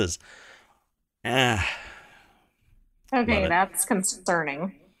 sources. Okay, that's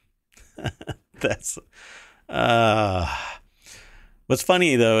concerning. That's what's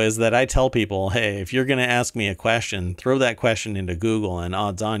funny though is that I tell people, hey, if you're going to ask me a question, throw that question into Google, and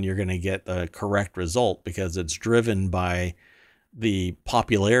odds on you're going to get the correct result, because it's driven by the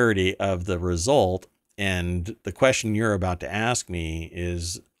popularity of the result. And the question you're about to ask me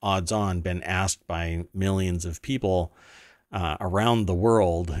is odds on been asked by millions of people around the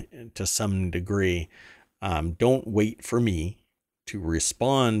world to some degree. Don't wait for me to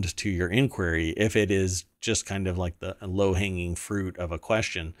respond to your inquiry if it is just kind of like the low-hanging fruit of a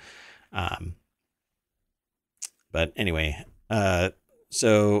question. But anyway,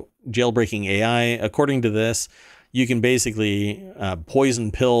 so jailbreaking AI, according to this, you can basically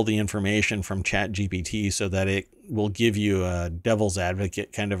poison pill the information from ChatGPT so that it will give you a devil's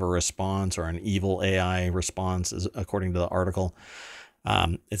advocate kind of a response, or an evil AI response, according to the article.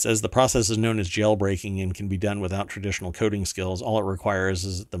 It says the process is known as jailbreaking and can be done without traditional coding skills. All it requires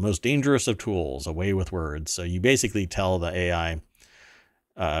is the most dangerous of tools, a way with words. So you basically tell the AI,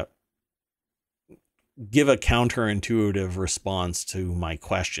 give a counterintuitive response to my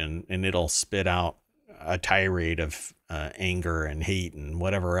question, and it'll spit out a tirade of anger and hate and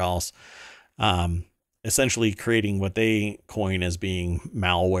whatever else, essentially creating what they coin as being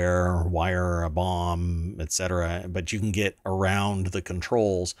malware, wire a bomb, etc. But you can get around the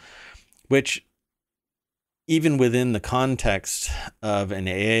controls, which even within the context of an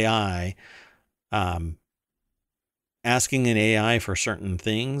AI, asking an AI for certain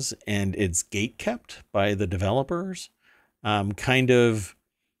things and it's gate kept by the developers, kind of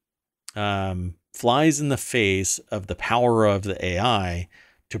flies in the face of the power of the AI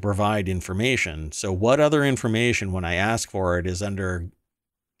to provide information. So what other information, when I ask for it, is under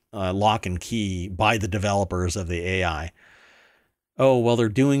lock and key by the developers of the AI? Oh, well, they're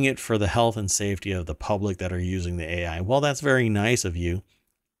doing it for the health and safety of the public that are using the AI. Well, that's very nice of you,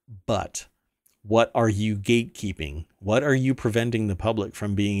 but what are you gatekeeping? What are you preventing the public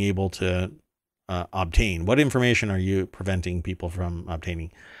from being able to obtain? What information are you preventing people from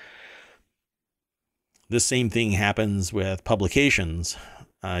obtaining? This same thing happens with publications.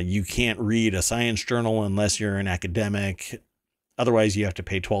 You can't read a science journal unless you're an academic. Otherwise, you have to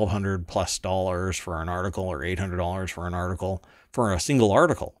pay $1,200+ for an article, or $800 for an article, for a single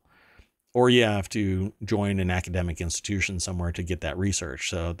article. Or you have to join an academic institution somewhere to get that research.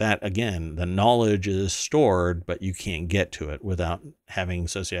 So that, again, the knowledge is stored, but you can't get to it without having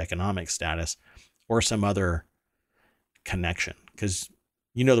socioeconomic status or some other connection, because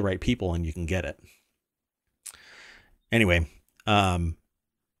you know the right people and you can get it. Anyway,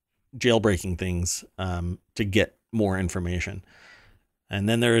 jailbreaking things to get more information. And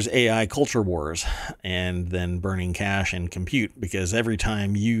then there's AI culture wars, and then burning cache and compute, because every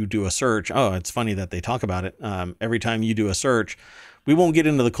time you do a search, oh, it's funny that they talk about it. Every time you do a search, we won't get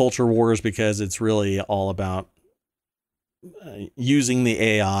into the culture wars because it's really all about using the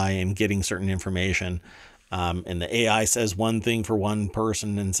AI and getting certain information. And the AI says one thing for one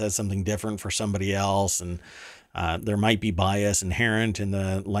person and says something different for somebody else. And there might be bias inherent in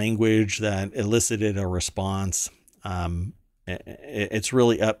the language that elicited a response. It's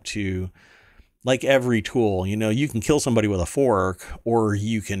really up to, like every tool, you know, you can kill somebody with a fork, or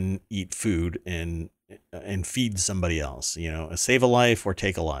you can eat food and feed somebody else, you know, save a life or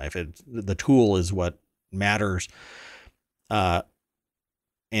take a life. The tool is what matters, and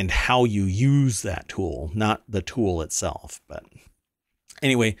how you use that tool, not the tool itself. But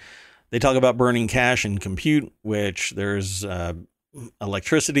anyway, they talk about burning cache and compute, which there's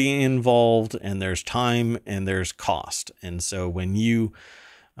electricity involved, and there's time, and there's cost. And so when you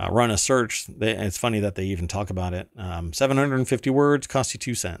run a search, it's funny that they even talk about it. 750 words cost you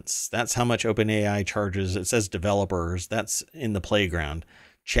 2 cents. That's how much OpenAI charges. It says developers. That's in the playground.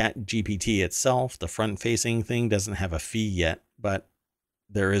 ChatGPT itself, the front-facing thing, doesn't have a fee yet, but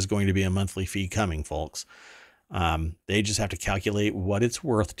there is going to be a monthly fee coming, folks. They just have to calculate what it's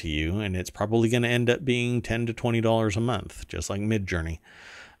worth to you, and it's probably going to end up being $10 to $20 a month, just like Midjourney,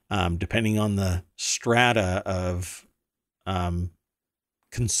 depending on the strata of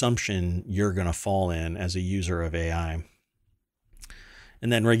consumption you're going to fall in as a user of AI.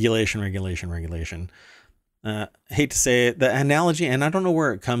 And then regulation. hate to say it, the analogy, and I don't know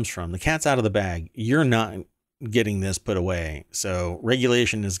where it comes from. The cat's out of the bag. You're not getting this put away. So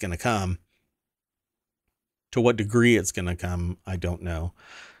regulation is going to come. To what degree it's going to come, I don't know.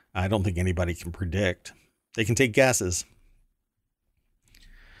 I don't think anybody can predict. They can take guesses.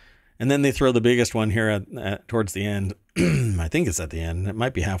 And then they throw the biggest one here towards the end. I think it's at the end. It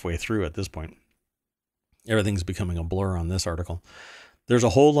might be halfway through at this point. Everything's becoming a blur on this article. There's a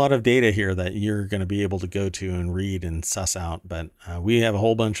whole lot of data here that you're going to be able to go to and read and suss out, but we have a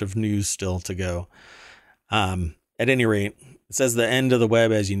whole bunch of news still to go. At any rate, it says the end of the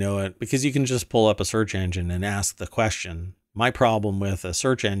web as you know it, because you can just pull up a search engine and ask the question. My problem with a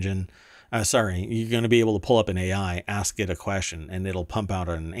search engine, you're going to be able to pull up an AI, ask it a question, and it'll pump out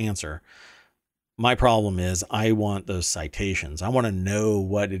an answer. My problem is I want those citations. I want to know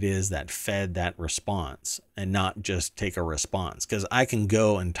what it is that fed that response and not just take a response, because I can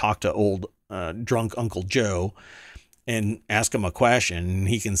go and talk to old drunk Uncle Joe and ask him a question. And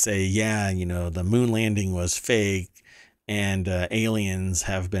he can say, yeah, the moon landing was fake and aliens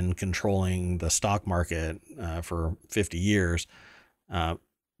have been controlling the stock market for 50 years.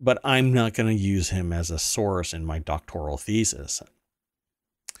 But I'm not going to use him as a source in my doctoral thesis.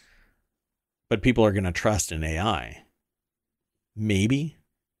 But people are going to trust in AI. Maybe.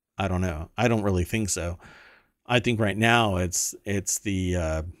 I don't know. I don't really think so. I think right now it's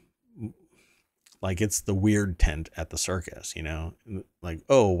the weird tent at the circus, like,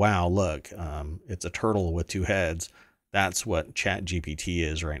 oh, wow, look, it's a turtle with two heads. That's what ChatGPT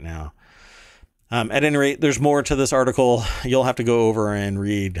is right now. At any rate, there's more to this article. You'll have to go over and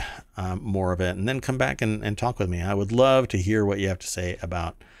read more of it and then come back and talk with me. I would love to hear what you have to say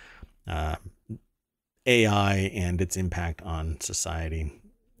about AI and its impact on society.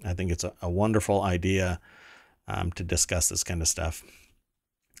 I think it's a wonderful idea to discuss this kind of stuff.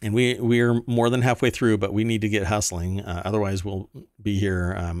 And we're more than halfway through, but we need to get hustling. Otherwise, we'll be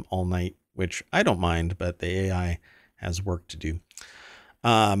here all night, which I don't mind, but the AI has work to do.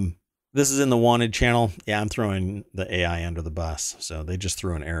 This is in the Wanted channel. Yeah, I'm throwing the AI under the bus. So they just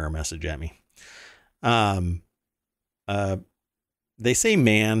threw an error message at me. They say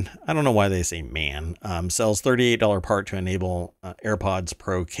man. I don't know why they say man. Sells $38 part to enable AirPods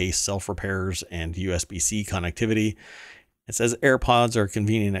Pro case self-repairs and USB-C connectivity. It says AirPods are a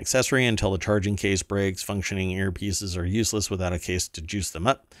convenient accessory until the charging case breaks. Functioning earpieces are useless without a case to juice them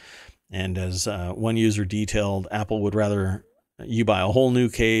up. And as one user detailed, Apple would rather you buy a whole new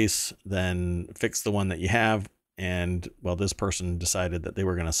case than fix the one that you have. And well, this person decided that they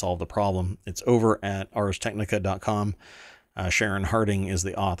were going to solve the problem. It's over at arstechnica.com. Sharon Harding is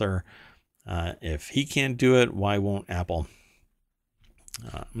the author. If he can't do it, why won't Apple?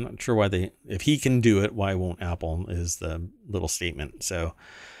 I'm not sure why if he can do it, why won't Apple is the little statement. So,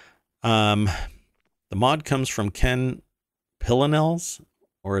 the mod comes from Ken Pillinels,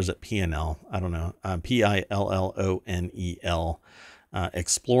 or is it PNL? I don't know. Pillonel,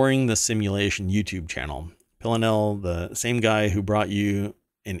 Exploring the Simulation YouTube channel. Pillinel, the same guy who brought you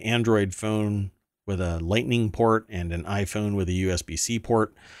an Android phone with a Lightning port and an iPhone with a USB-C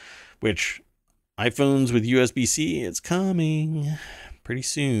port, which iPhones with USB-C, it's coming pretty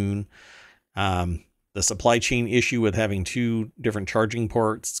soon. The supply chain issue with having two different charging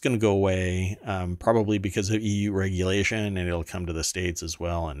ports, it's going to go away, probably because of EU regulation, and it'll come to the States as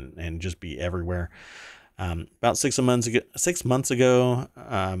well and just be everywhere. About 6 months ago,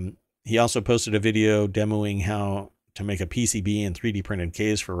 he also posted a video demoing how to make a PCB and 3D printed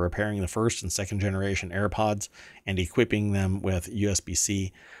case for repairing the first and second generation AirPods and equipping them with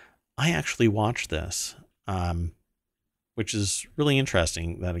USB-C. I actually watched this, which is really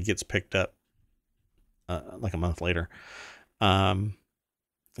interesting that it gets picked up like a month later.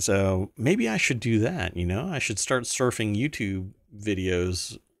 So maybe I should do that. I should start surfing YouTube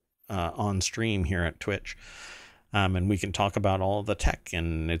videos on stream here at Twitch. And we can talk about all of the tech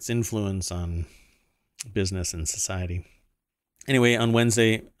and its influence on business and society. Anyway, on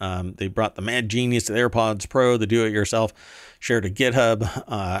Wednesday, they brought the mad genius to the AirPods Pro, the do-it-yourself, shared a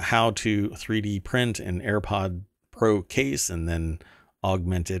GitHub how to 3D print an AirPod Pro case and then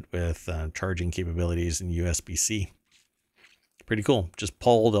augment it with charging capabilities and USB-C. Pretty cool. Just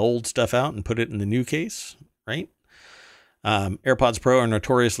pull the old stuff out and put it in the new case, right? AirPods Pro are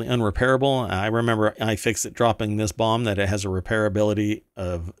notoriously unrepairable. I remember iFixit dropping this bomb that it has a repairability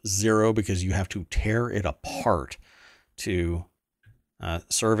of 0 because you have to tear it apart to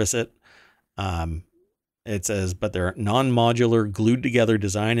service it. It says, but their non-modular, glued-together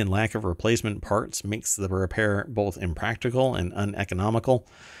design and lack of replacement parts makes the repair both impractical and uneconomical.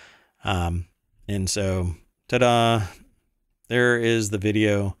 And so, ta-da! There is the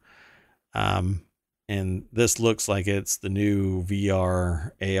video. And and this looks like it's the new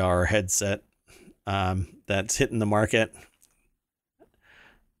VR AR headset that's hitting the market.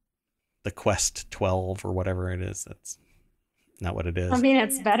 The Quest 12 or whatever it is. That's not what it is. I mean,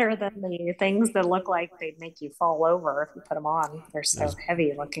 it's better than the things that look like they'd make you fall over if you put them on. They're so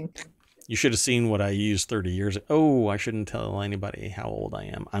heavy looking. You should have seen what I used 30 years ago. Oh, I shouldn't tell anybody how old I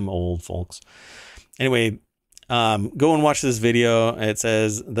am. I'm old, folks. Anyway, go and watch this video. It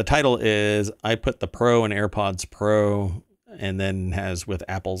says, the title is, I put the Pro in AirPods Pro, and then has with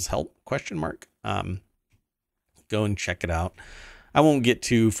Apple's help, ? Go and check it out. I won't get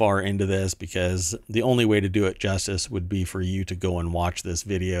too far into this because the only way to do it justice would be for you to go and watch this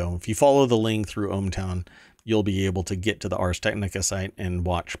video. If you follow the link through ohmTown, you'll be able to get to the Ars Technica site and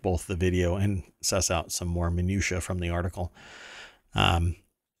watch both the video and suss out some more minutia from the article. Now,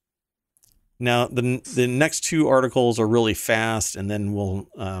 the next two articles are really fast, and then we'll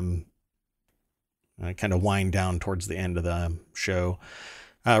kind of wind down towards the end of the show.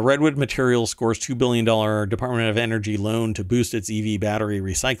 Redwood Materials scores $2 billion Department of Energy loan to boost its EV battery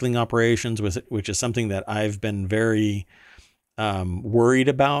recycling operations, which is something that I've been very worried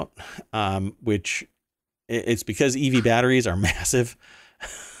about, which it's because EV batteries are massive.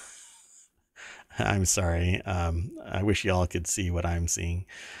 I'm sorry. I wish y'all could see what I'm seeing.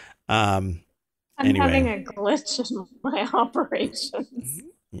 I'm having a glitch in my operations.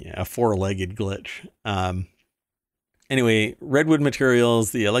 Yeah, a four-legged glitch. Anyway, Redwood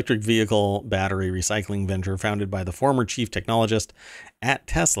Materials, the electric vehicle battery recycling venture founded by the former chief technologist at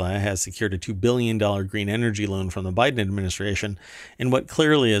Tesla, has secured a $2 billion green energy loan from the Biden administration in what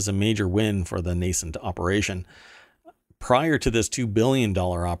clearly is a major win for the nascent operation. Prior to this $2 billion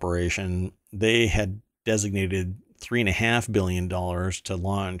operation, they had designated $3.5 billion to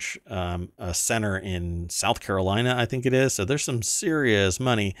launch a center in South Carolina, I think it is. So there's some serious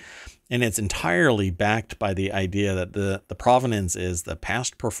money. And it's entirely backed by the idea that the provenance is the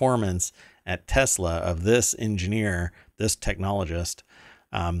past performance at Tesla of this engineer, this technologist,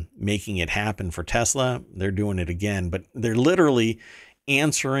 making it happen for Tesla. They're doing it again, but they're literally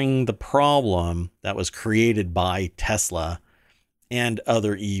answering the problem that was created by Tesla and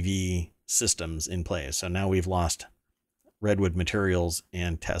other EV systems in place. So now we've lost Redwood Materials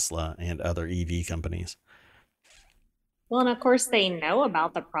and Tesla and other EV companies. Well, and of course they know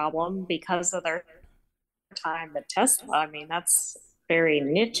about the problem because of their time at Tesla. I mean, that's very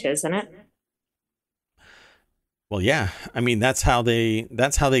niche, isn't it? Well, yeah. I mean, that's how they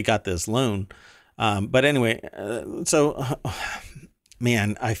got this loan. But anyway,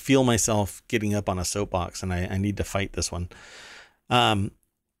 man, I feel myself getting up on a soapbox, and I need to fight this one.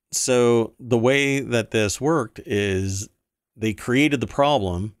 So the way that this worked is they created the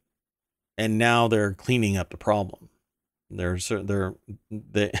problem, and now they're cleaning up the problem.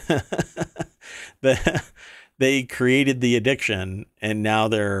 They created the addiction, and now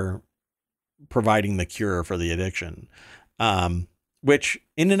they're providing the cure for the addiction, which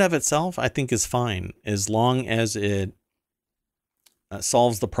in and of itself I think is fine as long as it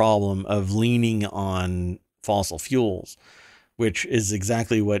solves the problem of leaning on fossil fuels, which is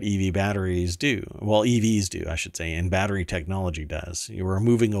exactly what EV batteries do. Well, EVs do, I should say, and battery technology does. You're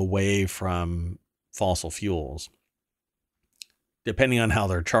moving away from fossil fuels, depending on how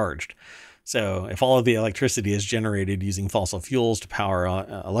they're charged. So if all of the electricity is generated using fossil fuels to power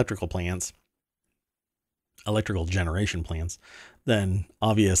electrical generation plants, then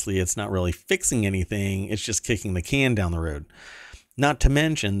obviously it's not really fixing anything. It's just kicking the can down the road. Not to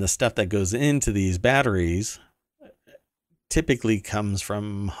mention the stuff that goes into these batteries typically comes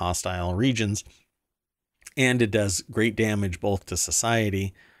from hostile regions, and it does great damage both to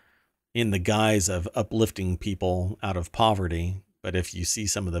society in the guise of uplifting people out of poverty. But if you see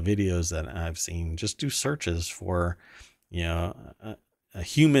some of the videos that I've seen, just do searches for, a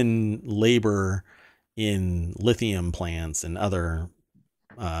human labor in lithium plants and other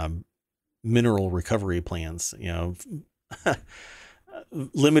mineral recovery plants,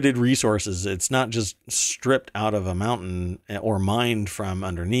 limited resources. It's not just stripped out of a mountain or mined from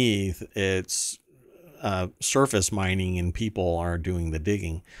underneath. It's surface mining, and people are doing the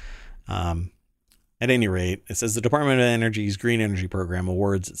digging. At any rate, it says the Department of Energy's Green Energy Program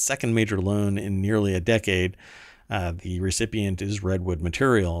awards its second major loan in nearly a decade. The recipient is Redwood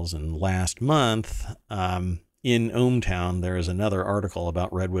Materials. And last month, in ohmTown, there is another article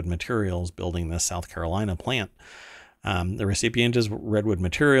about Redwood Materials building this South Carolina plant. The recipient is Redwood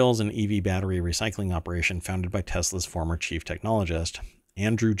Materials, an EV battery recycling operation founded by Tesla's former chief technologist.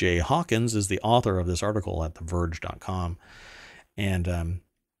 Andrew J. Hawkins is the author of this article at TheVerge.com. And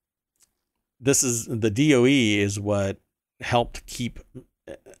this is the DOE is what helped keep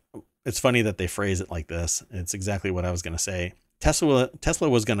it's funny that they phrase it like this. It's exactly what I was going to say. Tesla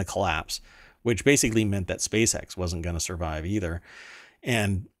was going to collapse, which basically meant that SpaceX wasn't going to survive either.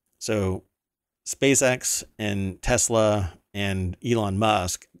 And so SpaceX and Tesla and Elon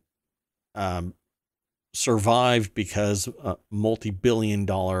Musk survived because a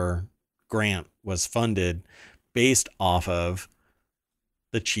multi-billion-dollar grant was funded based off of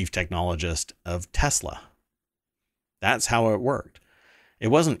the chief technologist of Tesla. That's how it worked. It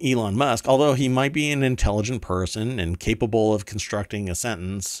wasn't Elon Musk, although he might be an intelligent person and capable of constructing a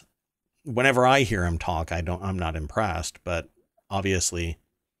sentence. Whenever I hear him talk, I'm not impressed, but obviously,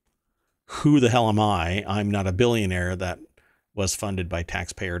 who the hell am I? I'm not a billionaire that was funded by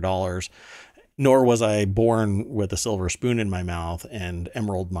taxpayer dollars, nor was I born with a silver spoon in my mouth and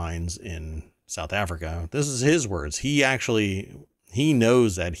emerald mines in South Africa. This is his words. He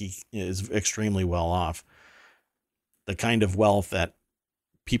knows that he is extremely well off. The kind of wealth that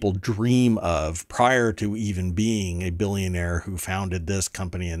people dream of prior to even being a billionaire who founded this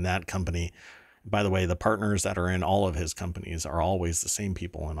company and that company. By the way, the partners that are in all of his companies are always the same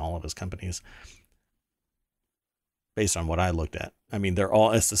people in all of his companies. Based on what I looked at. I mean,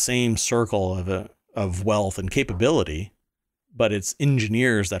 it's the same circle of wealth and capability, but it's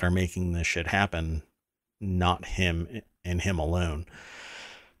engineers that are making this shit happen, not him and him alone.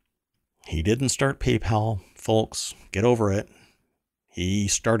 He didn't start PayPal, folks. Get over it. He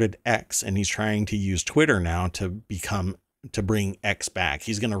started X, and he's trying to use Twitter now to bring X back.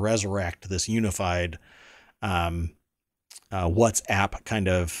 He's going to resurrect this unified WhatsApp kind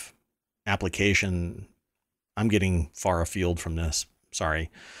of application. I'm getting far afield from this. Sorry.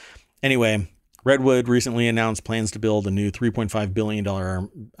 Anyway, Redwood recently announced plans to build a new $3.5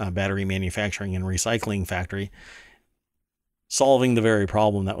 billion battery manufacturing and recycling factory, solving the very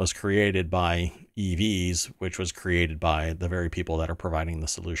problem that was created by EVs, which was created by the very people that are providing the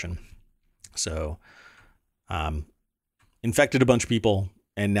solution. So, infected a bunch of people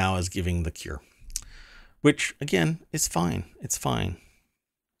and now is giving the cure, which again is fine. It's fine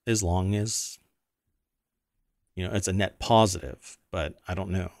as long as, it's a net positive, but I don't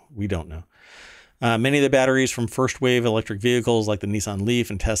know. We don't know. Many of the batteries from first wave electric vehicles like the Nissan Leaf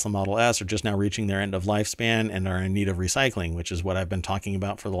and Tesla Model S are just now reaching their end of lifespan and are in need of recycling, which is what I've been talking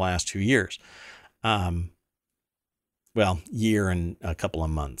about for the last 2 years. Year and a couple of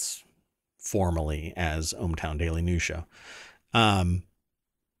months formally as ohmTown Daily News Show. And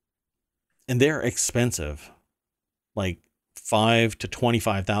they're expensive, like $5,000 to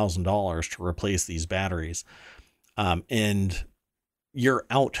 $25,000 to replace these batteries. And you're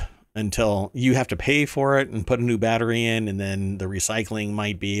out until you have to pay for it and put a new battery in, and then the recycling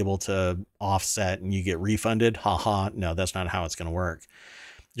might be able to offset and you get refunded. No, that's not how it's going to work.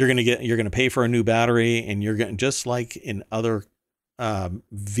 You're going to pay for a new battery, and you're going, just like in other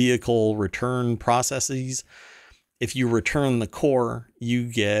vehicle return processes, if you return the core, you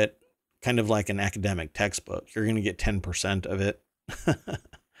get kind of like an academic textbook. You're going to get 10% of it.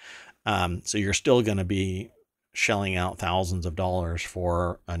 So you're still going to be shelling out thousands of dollars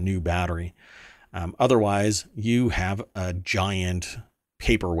for a new battery. Otherwise, you have a giant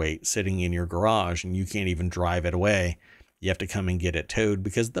paperweight sitting in your garage and you can't even drive it away. You have to come and get it towed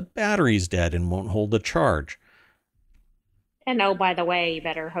because the battery's dead and won't hold the charge. And oh, by the way, you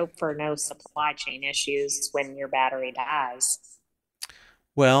better hope for no supply chain issues when your battery dies.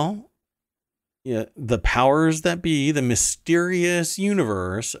 Well, yeah, the powers that be, the mysterious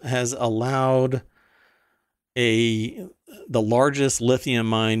universe has allowed the largest lithium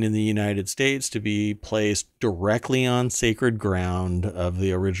mine in the United States to be placed directly on sacred ground of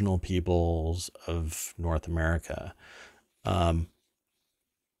the original peoples of North America.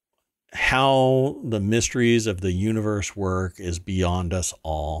 How the mysteries of the universe work is beyond us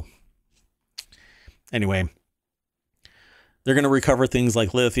all. Anyway, they're going to recover things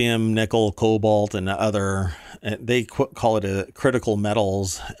like lithium, nickel, cobalt, and other, they call it a critical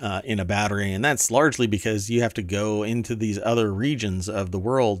metals in a battery. And that's largely because you have to go into these other regions of the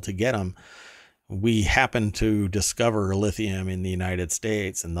world to get them. We happen to discover lithium in the United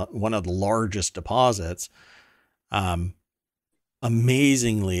States and one of the largest deposits.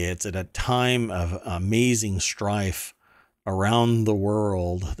 Amazingly, it's at a time of amazing strife around the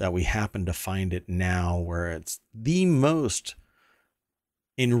world that we happen to find it now, where it's the most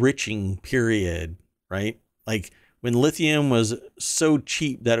enriching period, right? Like when lithium was so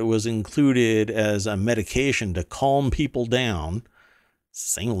cheap that it was included as a medication to calm people down.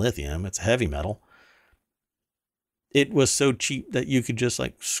 Same lithium, it's a heavy metal. It was so cheap that you could just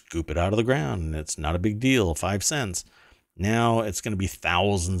like scoop it out of the ground and it's not a big deal, 5 cents. Now it's going to be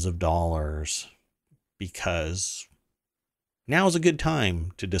thousands of dollars because Now is a good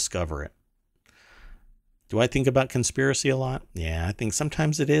time to discover it. Do I think about conspiracy a lot? Yeah, I think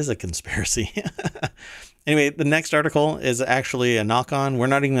sometimes it is a conspiracy. Anyway, the next article is actually a knock-on. We're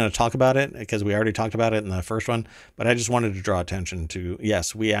not even going to talk about it because we already talked about it in the first one, but I just wanted to draw attention to,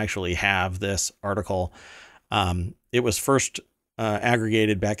 yes, we actually have this article. It was first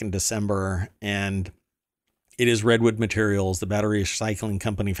aggregated back in December, and it is Redwood Materials, the battery recycling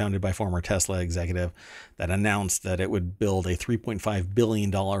company founded by former Tesla executive, that announced that it would build a $3.5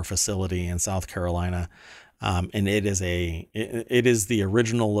 billion facility in South Carolina. And it is the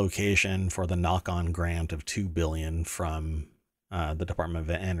original location for the knock-on grant of $2 billion from the Department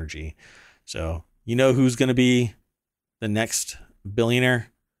of Energy. So you know who's going to be the next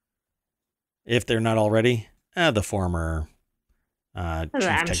billionaire, if they're not already? The former chief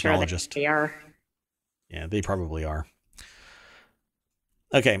technologist. Sure they are. Yeah, they probably are.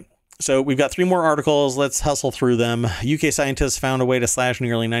 Okay, so we've got 3 more articles. Let's hustle through them. UK scientists found a way to slash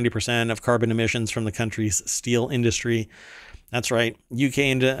nearly 90% of carbon emissions from the country's steel industry. That's right.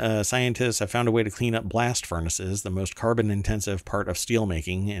 UK scientists have found a way to clean up blast furnaces, the most carbon-intensive part of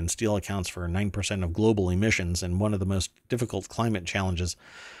steelmaking, and steel accounts for 9% of global emissions and one of the most difficult climate challenges.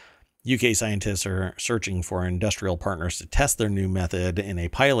 UK scientists are searching for industrial partners to test their new method in a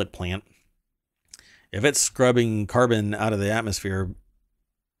pilot plant. If it's scrubbing carbon out of the atmosphere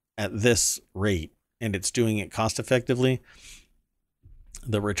at this rate, and it's doing it cost effectively,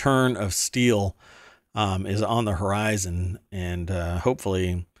 the return of steel is on the horizon, and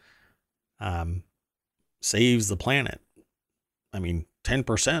hopefully saves the planet. I mean,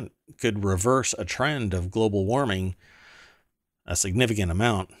 10% could reverse a trend of global warming, a significant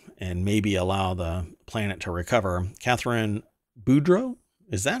amount, and maybe allow the planet to recover. Catherine Boudreau,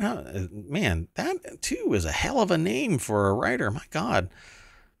 is that how? Man, that too is a hell of a name for a writer. My God.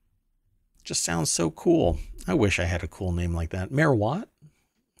 Just sounds so cool. I wish I had a cool name like that. Mayor Watt?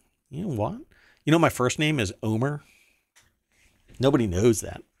 You know what? You know, my first name is Omer. Nobody knows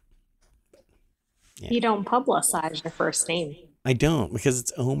that. Yeah. You don't publicize your first name. I don't, because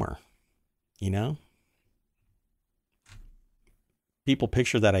it's Omer. You know? People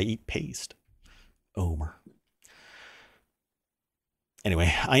picture that I eat paste. Omer.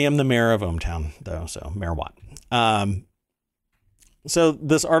 Anyway, I am the mayor of ohmTown, though, so Mayor Watt. So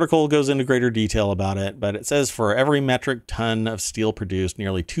this article goes into greater detail about it, but it says for every metric ton of steel produced,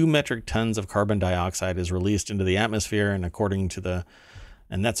 nearly 2 metric tons of carbon dioxide is released into the atmosphere, and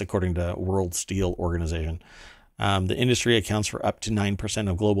that's according to World Steel Organization. The industry accounts for up to 9%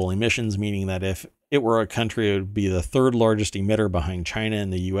 of global emissions, meaning that if it were a country, it would be the 3rd largest emitter behind China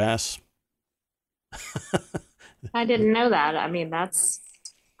and the U.S. I didn't know that. I mean, that's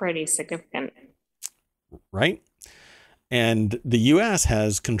pretty significant. Right? And the U.S.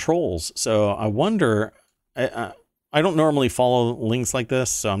 has controls. So I wonder, I don't normally follow links like this,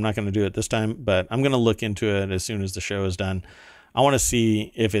 so I'm not going to do it this time, but I'm going to look into it as soon as the show is done. I want to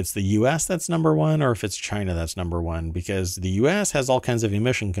see if it's the U.S. that's number 1 or if it's China that's number 1, because the U.S. has all kinds of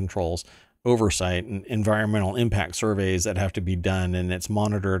emission controls, oversight, and environmental impact surveys that have to be done, and it's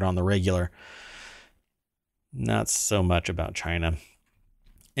monitored on the regular. Not so much about China.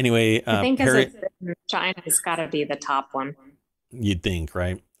 Anyway, I think China's got to be the top one. You'd think,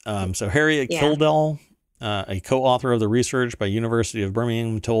 right? So Harriet Kildall, a co-author of the research by University of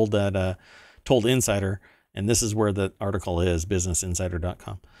Birmingham, told Insider, and this is where the article is,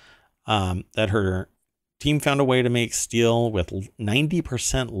 businessinsider.com, that her team found a way to make steel with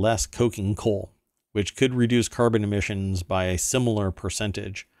 90% less coking coal, which could reduce carbon emissions by a similar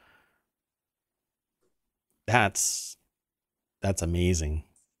percentage. That's amazing.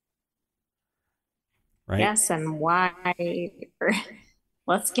 Right? Yes, and why?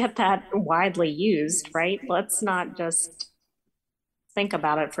 Let's get that widely used, right? Let's not just think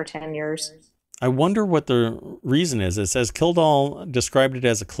about it for 10 years. I wonder what the reason is. It says Kildall described it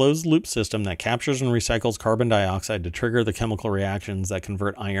as a closed loop system that captures and recycles carbon dioxide to trigger the chemical reactions that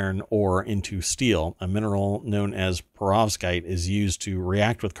convert iron ore into steel. A mineral known as perovskite is used to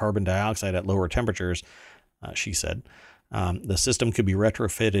react with carbon dioxide at lower temperatures, she said. The system could be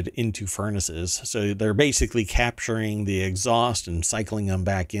retrofitted into furnaces. So they're basically capturing the exhaust and cycling them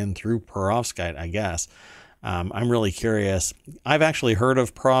back in through perovskite, I guess. I'm really curious. I've actually heard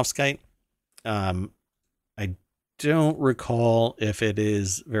of perovskite. I don't recall if it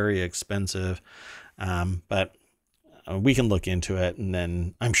is very expensive, but we can look into it. And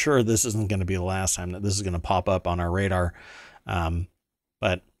then I'm sure this isn't going to be the last time that this is going to pop up on our radar.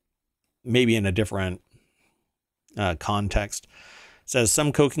 But maybe in a different context. It says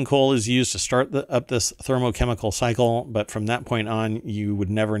some coking coal is used to start up this thermochemical cycle, but from that point on, you would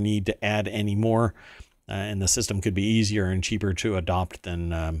never need to add any more. and the system could be easier and cheaper to adopt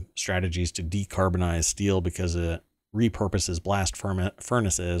than strategies to decarbonize steel because it repurposes blast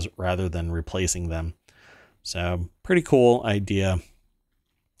furnaces rather than replacing them. So pretty cool idea.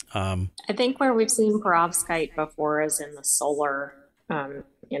 I think where we've seen perovskite before is in the solar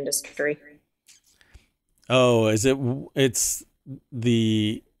industry. Oh, it's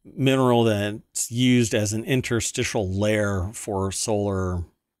the mineral that's used as an interstitial layer for solar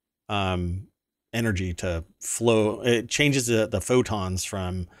energy to flow. It changes the photons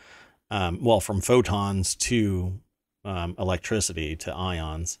from photons to electricity to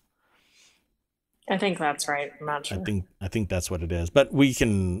ions. I think that's right. I'm not sure. I think that's what it is, but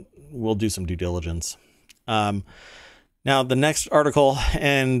we'll do some due diligence. Now the next article,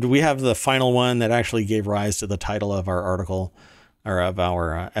 and we have the final one that actually gave rise to the title of our article or of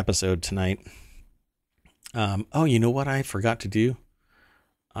our episode tonight. Oh, you know what I forgot to do?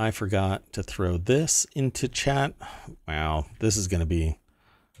 I forgot to throw this into chat. Wow, this is going to be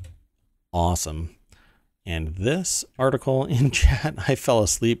awesome. And this article in chat, I fell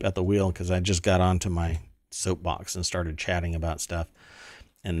asleep at the wheel because I just got onto my soapbox and started chatting about stuff.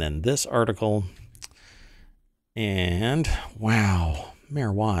 And then this article, and wow,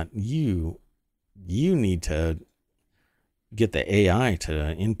 Mayor Watt, you need to get the AI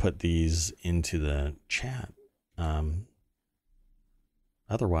to input these into the chat.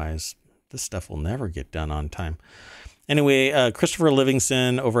 Otherwise, this stuff will never get done on time. Anyway, Christopher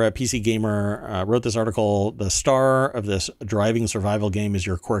Livingston over at PC Gamer wrote this article. The star of this driving survival game is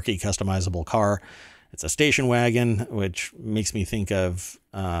your quirky, customizable car. It's a station wagon, which makes me think of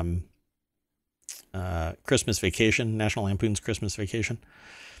Christmas Vacation, National Lampoon's Christmas Vacation.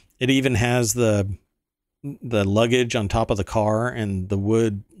 It even has the luggage on top of the car and the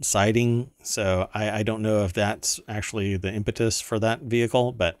wood siding. So I don't know if that's actually the impetus for that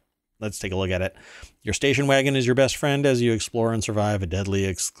vehicle, but let's take a look at it. Your station wagon is your best friend as you explore and survive a deadly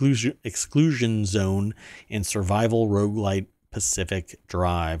exclusion zone in survival roguelite Pacific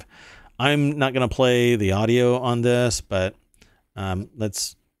Drive. I'm not going to play the audio on this, but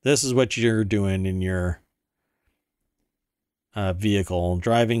this is what you're doing in your vehicle,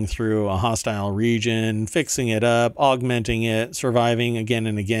 driving through a hostile region, fixing it up, augmenting it, surviving again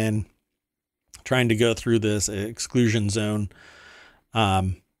and again, trying to go through this exclusion zone.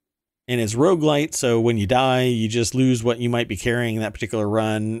 And it's roguelite, so when you die, you just lose what you might be carrying in that particular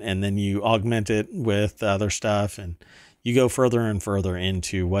run, and then you augment it with other stuff, and you go further and further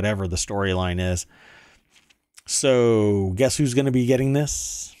into whatever the storyline is. So guess who's going to be getting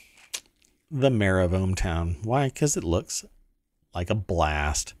this? The Mayor of ohmTown. Why? Because it looks like a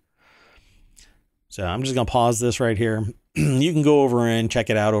blast. So I'm just going to pause this right here. You can go over and check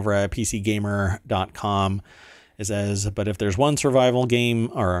it out over at pcgamer.com. It says, but if there's one survival game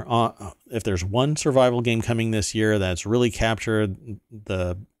coming this year that's really captured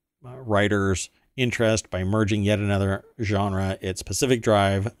the writer's interest by merging yet another genre, it's Pacific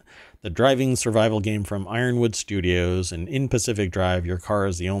Drive, the driving survival game from Ironwood Studios. And in Pacific Drive, your car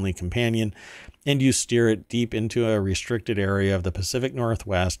is the only companion, and you steer it deep into a restricted area of the Pacific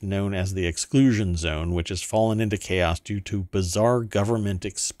Northwest known as the Exclusion Zone, which has fallen into chaos due to bizarre government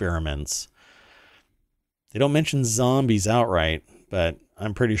experiments. They don't mention zombies outright, but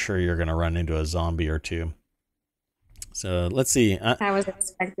I'm pretty sure you're going to run into a zombie or two. So let's see. I was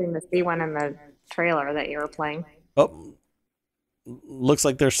expecting to see one in the trailer that you were playing. Oh, looks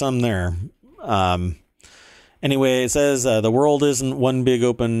like there's some there. Anyway, it says the world isn't one big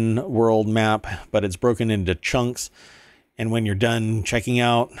open world map, but it's broken into chunks. And when you're done checking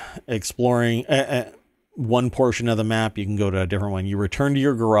out, exploring one portion of the map, you can go to a different one. You return to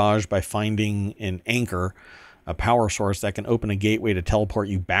your garage by finding an anchor, a power source that can open a gateway to teleport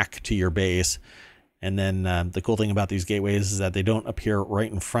you back to your base. And then the cool thing about these gateways is that they don't appear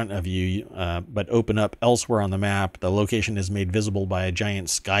right in front of you, but open up elsewhere on the map. The location is made visible by a giant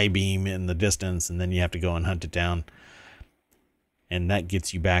sky beam in the distance, and then you have to go and hunt it down. And that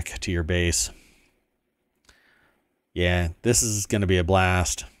gets you back to your base. Yeah, this is going to be a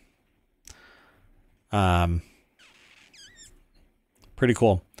blast. Pretty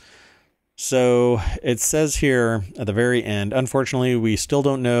cool. So it says here at the very end, unfortunately, we still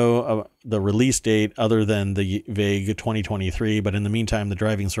don't know the release date other than the vague 2023. But in the meantime, the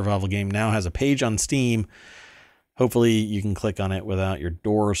driving survival game now has a page on Steam. Hopefully you can click on it without your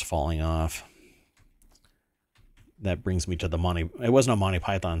doors falling off. That brings me to it wasn't a Monty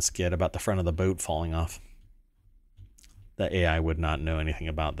Python skit about the front of the boat falling off. The AI would not know anything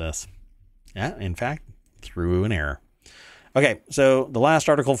about this. Yeah, in fact, through an error. Okay, so the last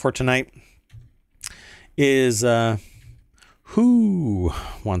article for tonight is who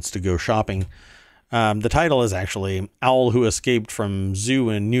wants to go shopping? The title is actually Owl Who Escaped from Zoo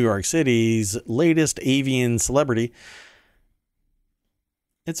in New York City's Latest Avian Celebrity.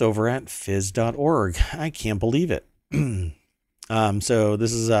 It's over at phys.org. I can't believe it. So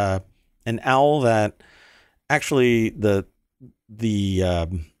this is an owl that actually the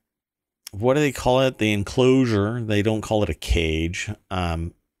what do they call it? The enclosure. They don't call it a cage.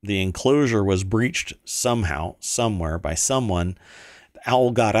 The enclosure was breached somehow, somewhere by someone. The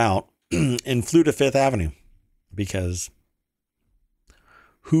owl got out and flew to Fifth Avenue because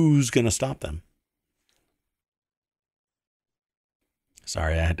who's going to stop them?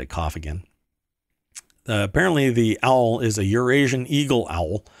 Sorry, I had to cough again. Apparently, the owl is a Eurasian eagle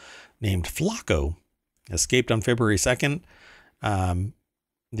owl named Flaco. Escaped on February 2nd.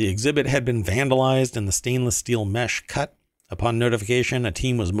 The exhibit had been vandalized and the stainless steel mesh cut. Upon notification, a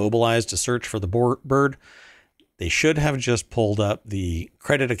team was mobilized to search for the bird. They should have just pulled up the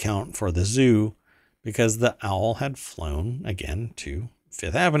credit account for the zoo because the owl had flown again to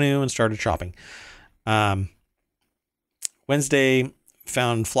Fifth Avenue and started shopping. Wednesday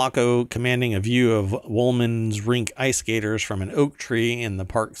found Flaco commanding a view of Woolman's Rink ice skaters from an oak tree in the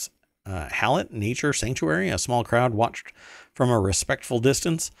park's Hallett Nature Sanctuary. A small crowd watched from a respectful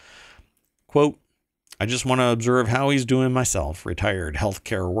distance. Quote, I just want to observe how he's doing myself. Retired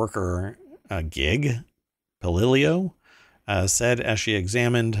healthcare worker Gig Palilio said as she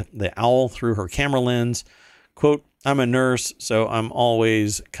examined the owl through her camera lens. Quote, I'm a nurse, so I'm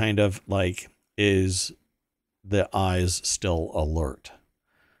always kind of like, is the eyes still alert?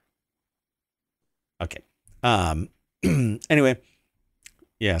 Okay. Anyway,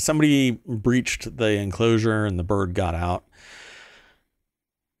 yeah, somebody breached the enclosure and the bird got out.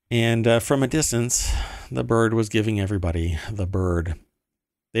 And from a distance, the bird was giving everybody the bird.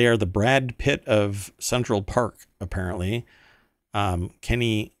 They are the Brad Pitt of Central Park, apparently.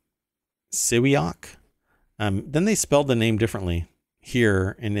 Kenny Siwiak. Then they spelled the name differently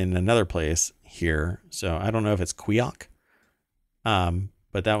here and in another place here. So I don't know if it's Quiok.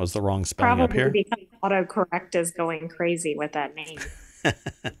 But that was the wrong spelling probably up here. Because autocorrect is going crazy with that name.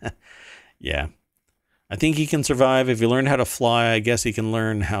 Yeah. I think he can survive. If he learned how to fly, I guess he can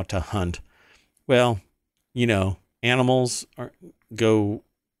learn how to hunt. Well, you know, animals go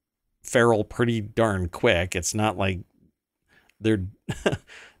feral pretty darn quick. It's not like they're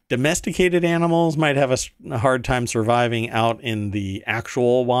domesticated animals might have a hard time surviving out in the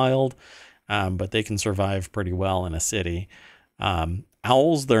actual wild, but they can survive pretty well in a city.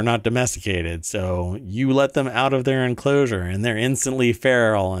 Owls, they're not domesticated, so you let them out of their enclosure and they're instantly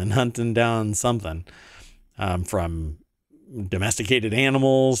feral and hunting down something. From domesticated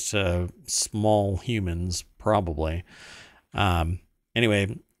animals to small humans, probably.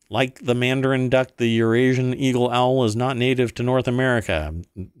 Anyway, like the mandarin duck, the Eurasian eagle owl is not native to North America.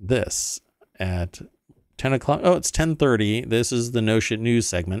 This at 10 o'clock. Oh, it's 10:30. This is the No Shit News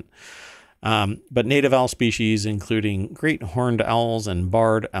segment. But native owl species, including great horned owls and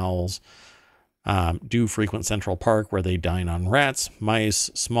barred owls, do frequent Central Park where they dine on rats,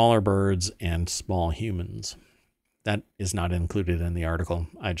 mice, smaller birds, and small humans. That is not included in the article.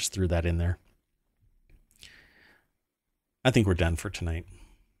 I just threw that in there. I think we're done for tonight.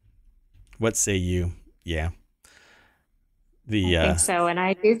 What say you? Yeah. I think so. And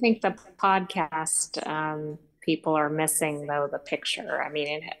I do think the podcast people are missing, though, the picture. I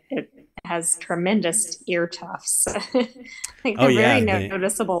mean, it has tremendous ear tufts. I think they're very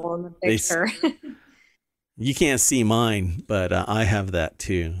noticeable in the picture. You can't see mine, but I have that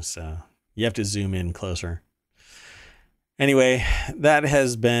too. So you have to zoom in closer. Anyway, that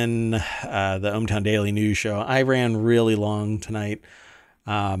has been the ohmTown Daily News Show. I ran really long tonight.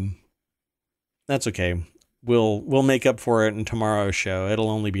 That's okay. We'll make up for it in tomorrow's show. It'll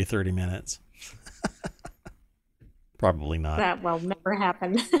only be 30 minutes. Probably not. That will never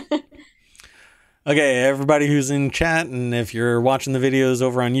happen. Okay, everybody who's in chat, and if you're watching the videos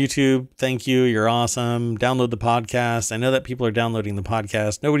over on YouTube, thank you. You're awesome. Download the podcast. I know that people are downloading the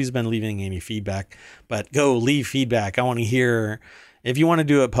podcast. Nobody's been leaving any feedback, but go leave feedback. I want to hear. If you want to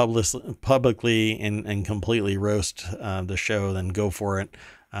do it publicly and completely roast the show, then go for it.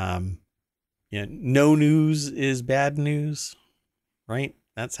 No news is bad news, right?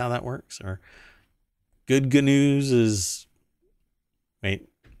 That's how that works. Or good news is, wait.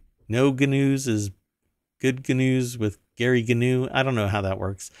 No Gnu's is good Gnu's with Gary Gnu. I don't know how that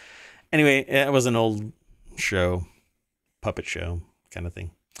works. Anyway, it was an old show, puppet show kind of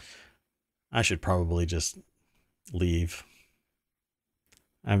thing. I should probably just leave.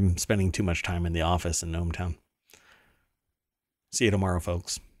 I'm spending too much time in the office in ohmTown. See you tomorrow,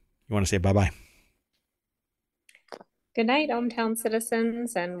 folks. You want to say bye-bye? Good night, ohmTown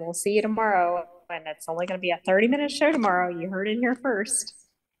citizens, and we'll see you tomorrow and it's only going to be a 30-minute show tomorrow. You heard it here first.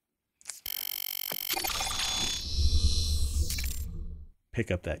 Pick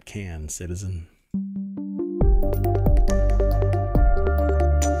up that can, citizen.